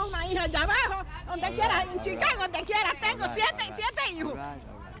ciudad, tengo una hija allá abajo, donde quiera, en Chicago, donde quiera, tengo siete hijos.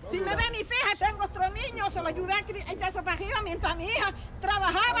 Si me ven mis hijas, tengo otro niño, se lo ayudé a echarse para arriba mientras mi hija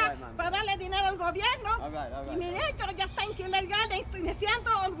trabajaba para darle dinero al gobierno. Y mi nieto ya está en kindergarten y me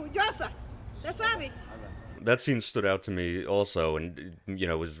siento orgullosa. ¿Te sabes? That scene stood out to me also, and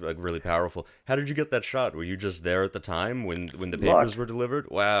was really powerful. How did you get that shot? Were you just there at the time when the papers were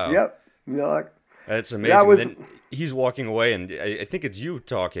delivered? Wow. Yep. Luck. That's amazing. Then he's walking away, and I think it's you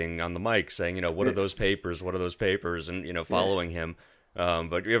talking on the mic, saying, what are those papers? What are those papers? And following him.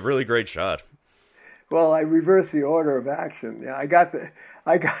 But you have a really great shot. Well, I reversed the order of action. Yeah,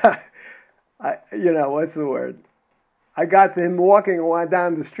 what's the word? I got to him walking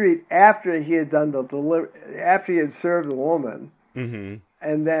down the street after he had done after he had served the woman, and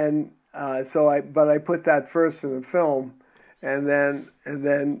then but I put that first in the film, and then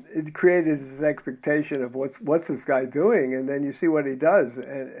it created this expectation of what's this guy doing, and then you see what he does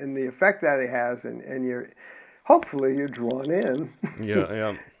and the effect that he has, and hopefully you're drawn in.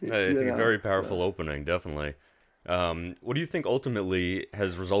 Yeah. I think a very powerful opening, definitely. What do you think ultimately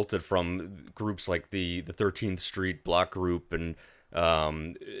has resulted from groups like the 13th Street Block Group and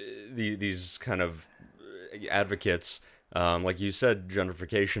these kind of advocates? Like you said,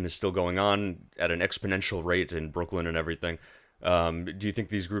 gentrification is still going on at an exponential rate in Brooklyn and everything. Do you think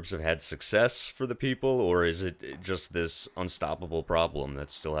these groups have had success for the people, or is it just this unstoppable problem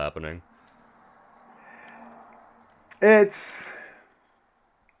that's still happening?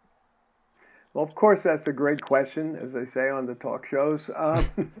 Well, of course, that's a great question, as they say on the talk shows.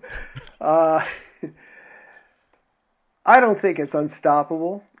 I don't think it's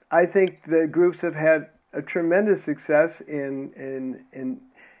unstoppable. I think the groups have had a tremendous success in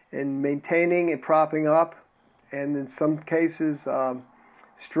maintaining and propping up, and in some cases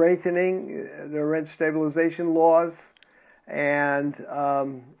strengthening the rent stabilization laws and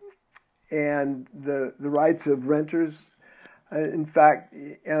the rights of renters. In fact,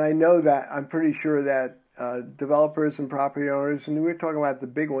 and I know that, I'm pretty sure that developers and property owners, and we're talking about the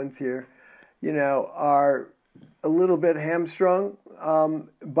big ones here, are a little bit hamstrung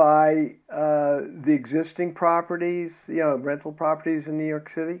by the existing properties, rental properties in New York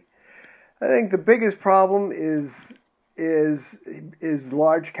City. I think the biggest problem is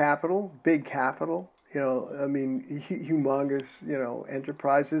large capital, big capital. Humongous,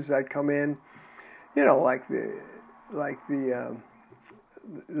 enterprises that come in, like the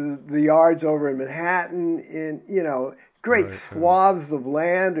yards over in Manhattan, in great swaths of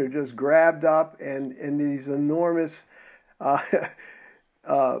land are just grabbed up, and these enormous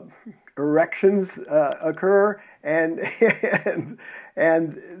erections occur, and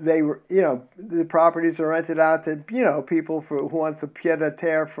they were the properties are rented out to people who wants a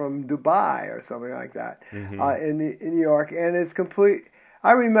pied-à-terre from Dubai or something like that in New York, and it's complete.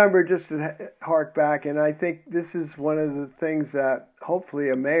 I remember, just to hark back, and I think this is one of the things that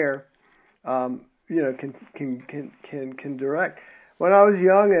hopefully a mayor, can direct. When I was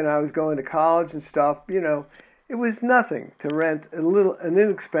young and I was going to college and stuff, it was nothing to rent an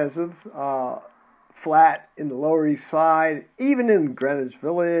inexpensive flat in the Lower East Side, even in Greenwich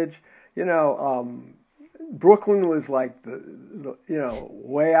Village. Brooklyn was like the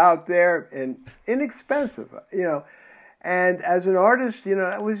way out there and inexpensive. And as an artist,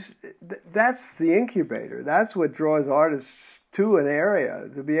 that's the incubator. That's what draws artists to an area,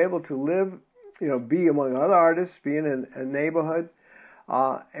 to be able to live, be among other artists, be in a neighborhood,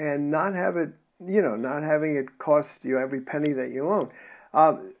 and not have it, not having it cost you every penny that you own.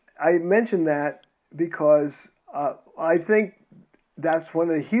 I mention that because I think that's one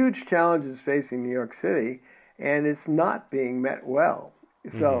of the huge challenges facing New York City, and it's not being met well.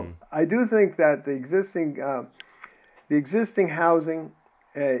 So I do think that the existing housing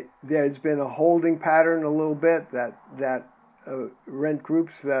there's been a holding pattern a little bit that rent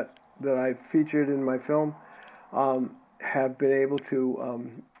groups that I've featured in my film have been able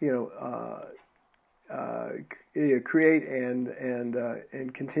to create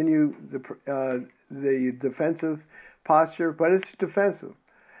and continue the defensive posture, but it's defensive.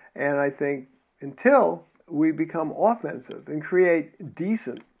 And I think until we become offensive and create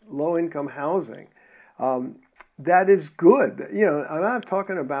decent low-income housing, that is good. I'm not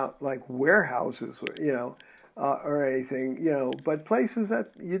talking about like warehouses, or anything, but places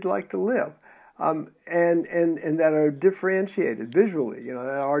that you'd like to live, and that are differentiated visually, that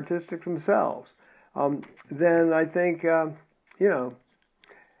are artistic themselves. Then I think,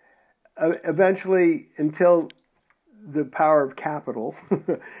 eventually, until the power of capital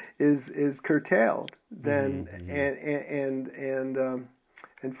is curtailed, then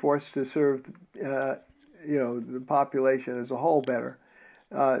and forced to serve, the population as a whole better,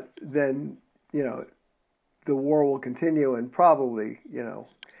 then the war will continue, and probably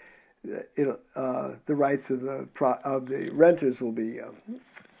the rights of the renters will be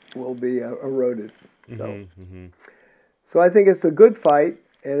eroded. So I think it's a good fight,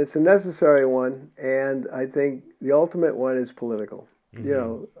 and it's a necessary one, and I think the ultimate one is political.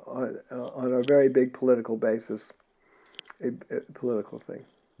 On a very big political basis, a political thing.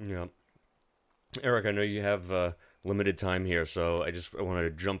 Yeah. Eric, I know you have limited time here, so I wanted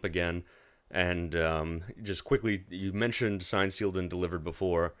to jump again and just quickly, you mentioned Signed, Sealed, and Delivered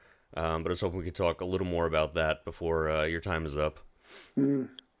before, but I was hoping we could talk a little more about that before your time is up.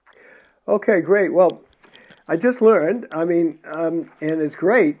 Okay, great. Well, I just learned, and it's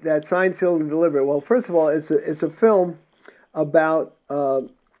great that Signed, Sealed, and Delivered. Well, first of all, it's a film about I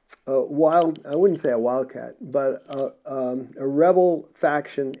wouldn't say a wildcat, but a rebel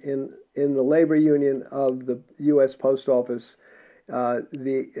faction in the labor union of the U.S. Post Office,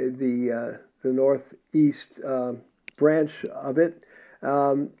 the Northeast branch of it,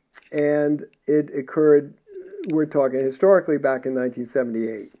 and it occurred, we're talking historically, back in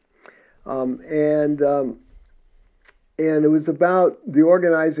 1978, and it was about the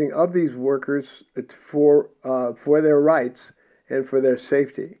organizing of these workers for their rights and for their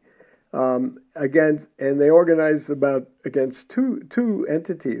safety. And they organized against two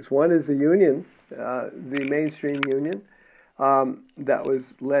entities. One is the union, the mainstream union, that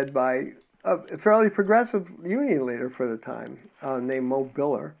was led by a fairly progressive union leader for the time, named Mo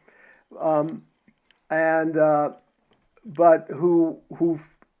Biller, but who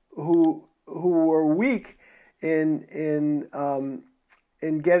were weak in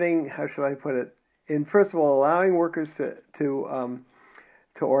getting, how should I put it, in first of all allowing workers to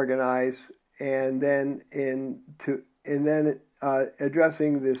organize, and then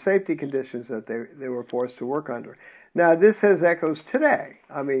addressing the safety conditions that they were forced to work under. Now, this has echoes today.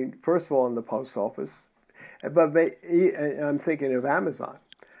 First of all, in the post office, but I'm thinking of Amazon,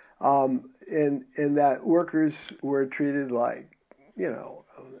 in that workers were treated like,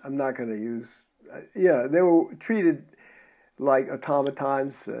 I'm not going to use, they were treated like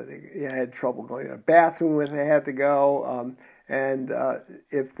automatons. They had trouble going to the bathroom when they had to go, and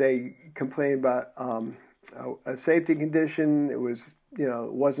if they complained about a safety condition, it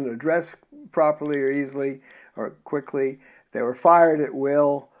wasn't addressed properly or easily or quickly, they were fired at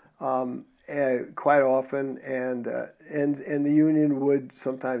will, quite often, and the union would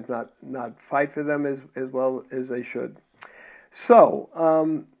sometimes not fight for them as well as they should. So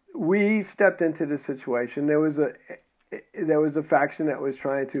we stepped into the situation. There was a faction that was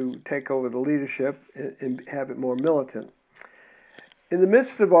trying to take over the leadership and have it more militant. In the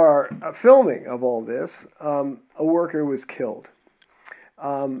midst of our filming of all this, a worker was killed.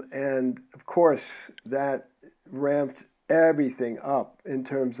 And of course, that ramped everything up in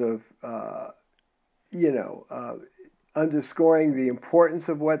terms of, underscoring the importance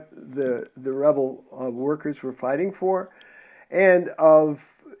of what the rebel workers were fighting for, and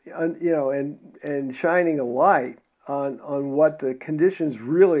and shining a light on what the conditions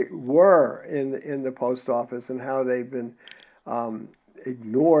really were in the post office and how they've been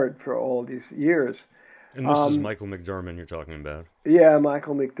ignored for all these years. And this is Michael McDermott you're talking about. Yeah,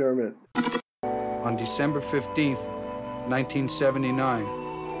 Michael McDermott. On December 15th,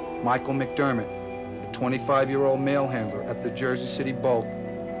 1979, Michael McDermott, a 25-year-old mail handler at the Jersey City Bulk,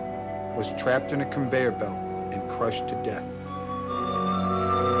 was trapped in a conveyor belt and crushed to death.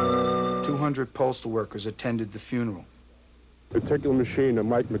 200 postal workers attended the funeral. The particular machine that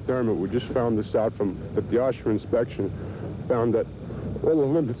Mike McDermott, we just found this out at the OSHA inspection, found that all the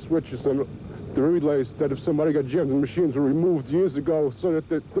limit switches and the relays, that if somebody got jammed, the machines were removed years ago so that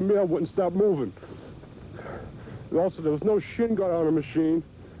the mail wouldn't stop moving. And also, there was no shin guard on the machine,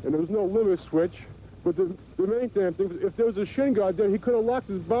 and there was no limit switch. But the main damn thing, if there was a shin guard there, he could have locked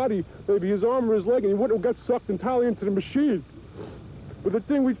his body, maybe his arm or his leg, and he wouldn't have got sucked entirely into the machine. But the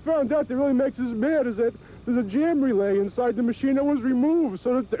thing we found out that really makes us mad is that there's a jam relay inside the machine that was removed,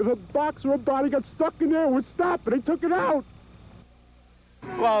 so that if a box or a body got stuck in there, it would stop, and they took it out.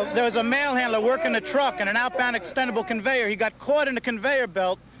 Well, there was a mail handler working a truck and an outbound extendable conveyor. He got caught in the conveyor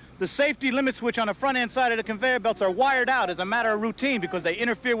belt. The safety limit switch on the front end side of the conveyor belts are wired out as a matter of routine because they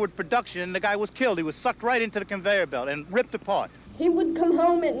interfere with production, and the guy was killed. He was sucked right into the conveyor belt and ripped apart. He would come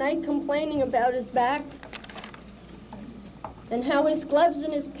home at night complaining about his back and how his gloves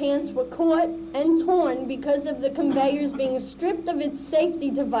and his pants were caught and torn because of the conveyors being stripped of its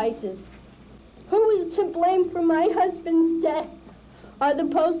safety devices. Who is to blame for my husband's death? Are the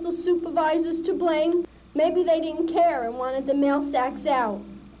postal supervisors to blame? Maybe they didn't care and wanted the mail sacks out.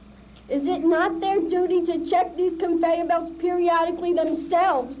 Is it not their duty to check these conveyor belts periodically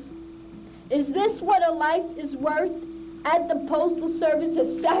themselves? Is this what a life is worth at the Postal Service, a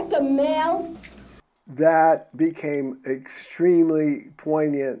sack of mail? That became extremely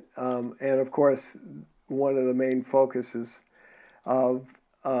poignant, and of course, one of the main focuses of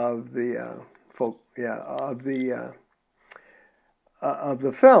the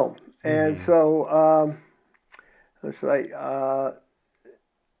film. And so, let's say,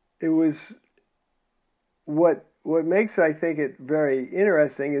 it was what makes, I think, it very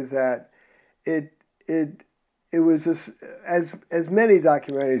interesting is that it was just, as many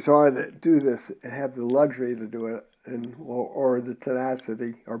documentaries are that do this and have the luxury to do it, or the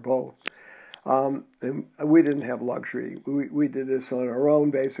tenacity, or both. And we didn't have luxury. We did this on our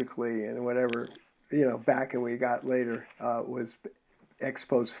own, basically, and whatever, back and we got later was ex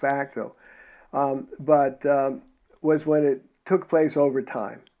post facto. But was when it took place over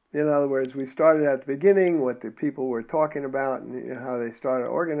time. In other words, we started at the beginning, what the people were talking about, and how they started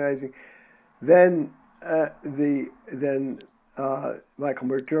organizing. Then Michael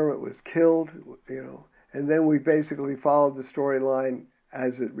McDermott was killed, and then we basically followed the storyline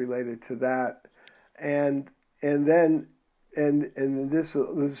as it related to that, and this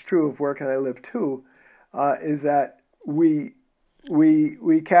was true of Where Can I Live Too, is that we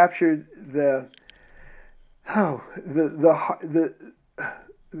captured the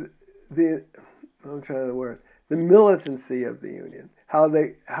militancy of the Union, how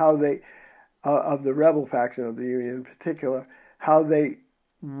they of the rebel faction of the Union in particular, how they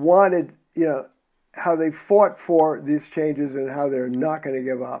wanted, how they fought for these changes and how they're not going to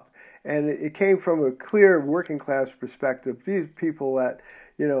give up. And it came from a clear working class perspective. These people that,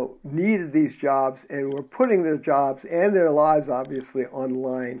 needed these jobs and were putting their jobs and their lives obviously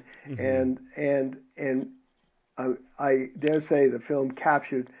online. And I dare say the film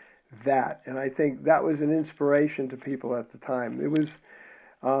captured that. And I think that was an inspiration to people at the time. It was,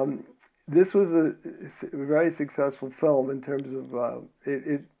 this was a very successful film in terms of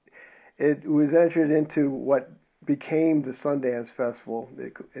it was entered into what became the Sundance Festival.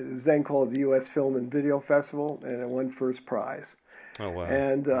 It was then called the U.S. Film and Video Festival, and it won first prize. Oh wow!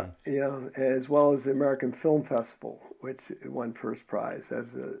 And as well as the American Film Festival, which won first prize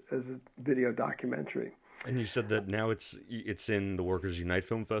as a video documentary. And you said that now it's in the Workers Unite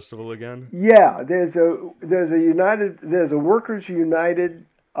Film Festival again? Yeah, there's a Workers United.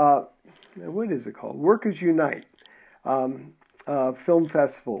 What is it called? Workers Unite Film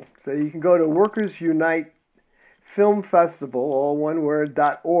Festival. So you can go to Workers Unite Film Festival, all one word,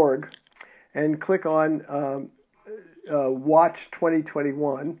 .org, and click on Watch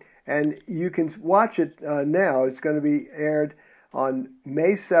 2021, and you can watch it now. It's going to be aired on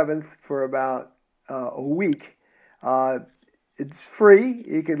May 7th for about a week. It's free.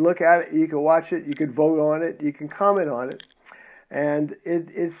 You can look at it. You can watch it. You can vote on it. You can comment on it. And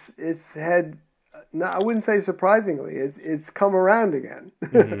it's had, I wouldn't say surprisingly, it's come around again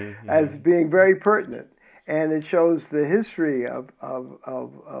as being very pertinent. And it shows the history of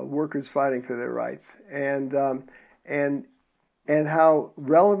workers fighting for their rights and how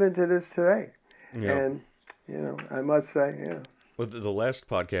relevant it is today. Yeah. And, I must say, yeah. Well, the last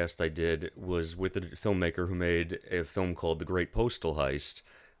podcast I did was with a filmmaker who made a film called The Great Postal Heist.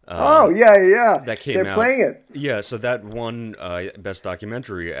 That came out. They're playing it. Yeah, so that won Best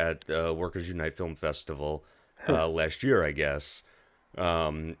Documentary at Workers Unite Film Festival last year, I guess.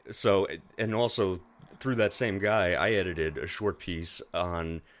 So, and also through that same guy, I edited a short piece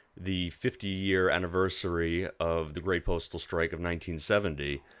on the 50-year anniversary of the Great Postal Strike of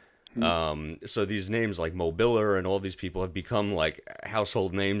 1970. So these names like Mo Biller and all these people have become like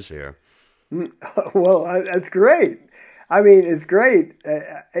household names here. Well, that's great. I mean, it's great.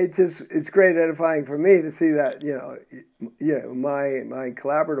 It's great edifying for me to see that my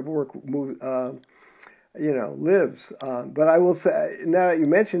collaborative work lives. But I will say, now that you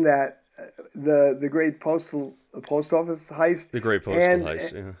mentioned that, the great post office heist, the great postal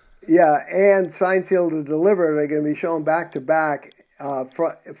heist, and Signed, Sealed, and Delivered are going to be shown back to back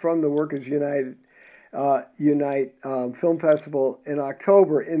from the Workers Unite Film Festival in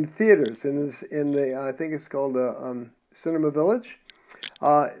October in theaters in the I think it's called Cinema Village.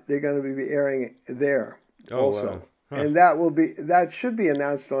 They're going to be airing there also, wow. Huh. and that should be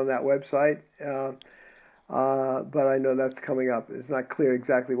announced on that website. But I know that's coming up. It's not clear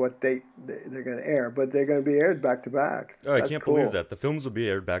exactly what date they're going to air, but they're going to be aired back to back. Oh, I can't believe that. The films will be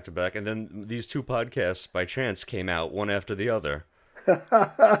aired back to back, and then these two podcasts, by chance, came out one after the other.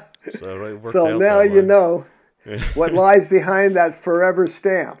 So now you know what lies behind that forever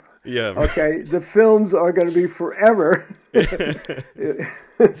stamp. Yeah. Okay, the films are going to be forever.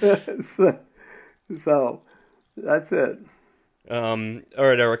 So that's it. All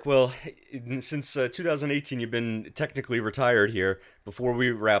right, Eric. Well, since 2018, you've been technically retired here. Before we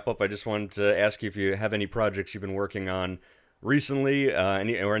wrap up, I just wanted to ask you if you have any projects you've been working on recently,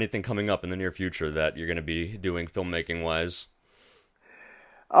 or anything coming up in the near future that you're going to be doing filmmaking-wise.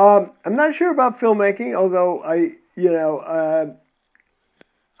 I'm not sure about filmmaking, although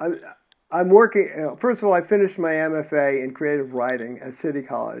I'm working. First of all, I finished my MFA in creative writing at City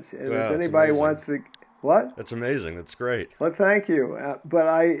College, and if anybody wants to. What? That's amazing. That's great. Well, thank you. But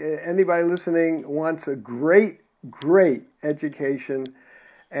anybody listening wants a great education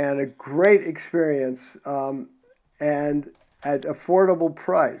and a great experience, and at affordable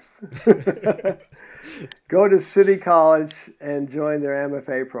price. Go to City College and join their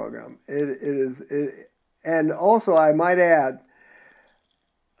MFA program. And also I might add,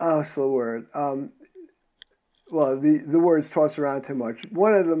 what's the word? Well, the word's tossed around too much.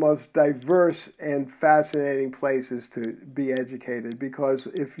 One of the most diverse and fascinating places to be educated, because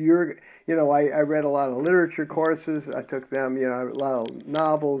if you're, I read a lot of literature courses. I took them, a lot of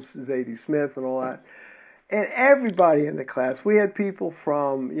novels, Zadie Smith and all that. And everybody in the class, we had people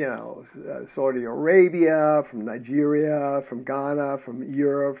from, Saudi Arabia, from Nigeria, from Ghana, from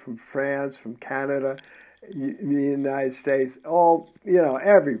Europe, from France, from Canada, the United States, all,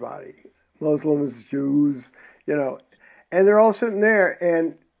 everybody, Muslims, Jews, and they're all sitting there,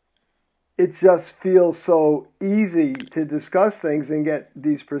 and it just feels so easy to discuss things and get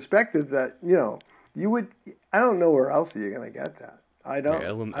these perspectives that, I don't know where else you're going to get that. I don't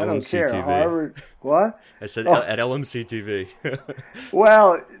care. TV. However, what? I said at LMC TV.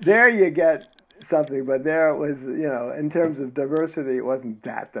 Well, there you get something, but there it was, in terms of diversity, it wasn't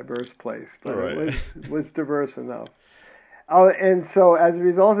that diverse place, but it was diverse enough. And so as a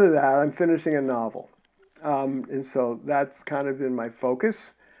result of that, I'm finishing a novel. And so that's kind of been my focus.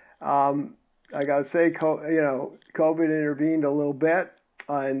 I got to say, COVID intervened a little bit.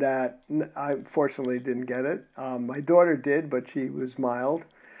 And that I fortunately didn't get it. My daughter did, but she was mild.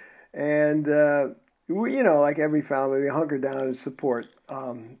 And we, like every family, we hunkered down and support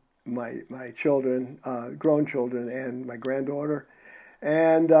my children, grown children, and my granddaughter,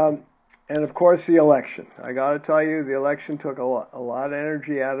 and of course the election. I got to tell you, the election took a lot of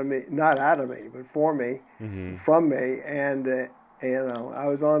energy out of me, not out of me, but from me, and. I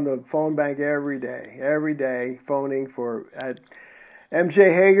was on the phone bank every day, phoning at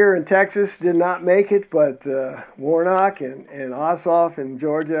MJ Hager in Texas did not make it, but Warnock and Ossoff in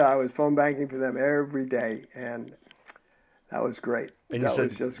Georgia, I was phone banking for them every day, and that was great. And you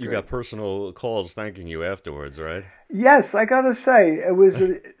said you got personal calls thanking you afterwards, right? Yes, I got to say, it was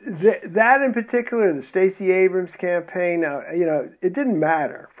that in particular, the Stacey Abrams campaign. It didn't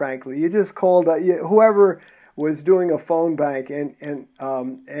matter, frankly. You just called whoever was doing a phone bank and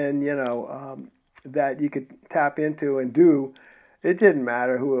that you could tap into and do. It didn't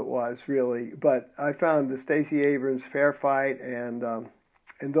matter who it was, really, but I found the Stacey Abrams Fair Fight and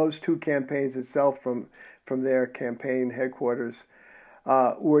those two campaigns itself from their campaign headquarters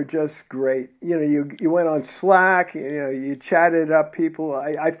were just great. You went on Slack, you chatted up people.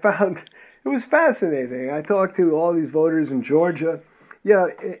 I found it was fascinating. I talked to all these voters in Georgia.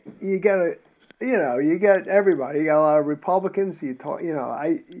 You get everybody. You got a lot of Republicans. You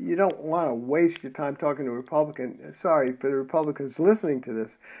don't want to waste your time talking to a Republican. Sorry for the Republicans listening to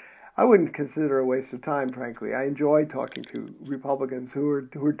this. I wouldn't consider it a waste of time, frankly. I enjoy talking to Republicans who are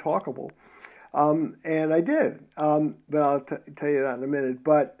talkable, and I did. But I'll tell you that in a minute.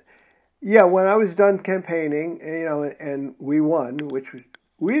 But yeah, when I was done campaigning, and we won, which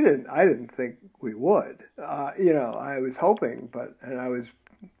I didn't think we would. I was hoping, and I was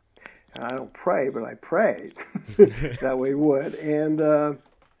And I don't pray, but I prayed that we would. And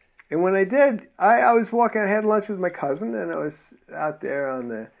when I did, I was walking. I had lunch with my cousin, and I was out there on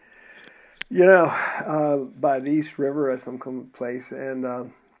the, by the East River or some place,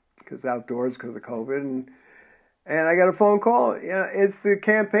 and because outdoors because of COVID, and I got a phone call. It's the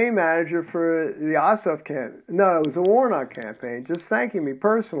campaign manager for the Ossoff campaign. No, it was a Warnock campaign, just thanking me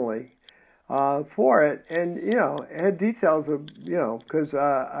personally for it. And, it had details of, because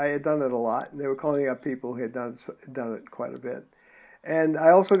I had done it a lot. And they were calling up people who had done it quite a bit. And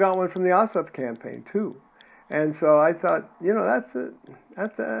I also got one from the Ossoff campaign, too. And so I thought, that's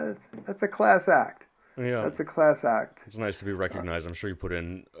a class act. Yeah. That's a class act. It's nice to be recognized. I'm sure you put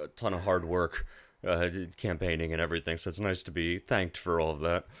in a ton of hard work campaigning and everything, so it's nice to be thanked for all of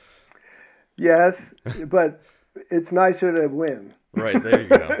that. Yes, but it's nicer to win. Right, there you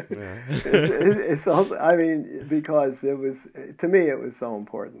go. Yeah. It's also, because it was, to me, it was so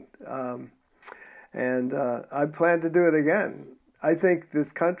important. And I plan to do it again. I think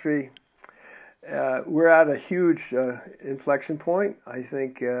this country, we're at a huge inflection point. I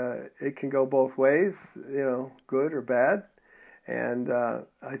think it can go both ways, good or bad. And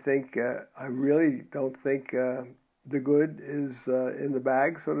I think, I really don't think the good is in the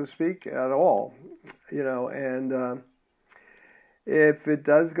bag, so to speak, at all. And if it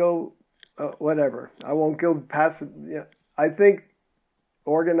does go, whatever, I won't go past it. I think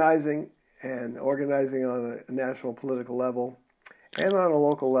organizing on a national political level and on a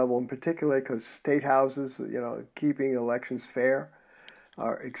local level in particular, because state houses, keeping elections fair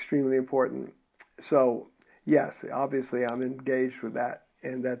are extremely important. So, yes, obviously I'm engaged with that,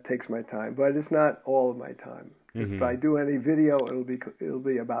 and that takes my time, but it's not all of my time. Mm-hmm. If I do any video, it'll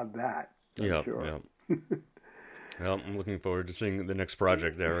be about that. Yeah, sure. Yeah. Well, I'm looking forward to seeing the next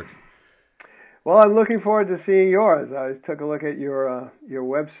project, Eric. Well, I'm looking forward to seeing yours. I took a look at your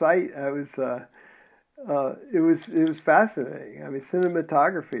website. It was fascinating.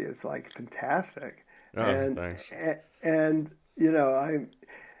 Cinematography is like fantastic. Oh, thanks. And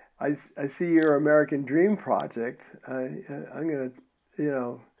I see your American Dream project. I'm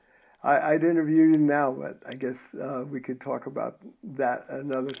gonna, I'd interview you now, but I guess we could talk about that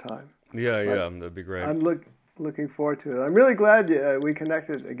another time. Yeah, that'd be great. I'm looking forward to it. I'm really glad we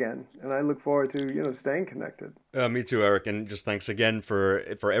connected again, and I look forward to staying connected. Me too, Eric, and just thanks again for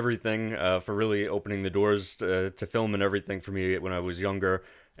everything, for really opening the doors to film and everything for me when I was younger,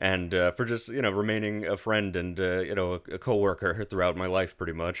 and for just remaining a friend and a coworker throughout my life,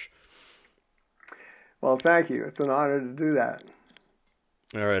 pretty much. Well, thank you. It's an honor to do that.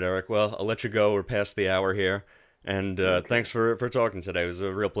 All right, Eric. Well, I'll let you go. We're past the hour here, and thanks for talking today. It was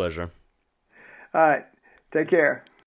a real pleasure. All right. Take care.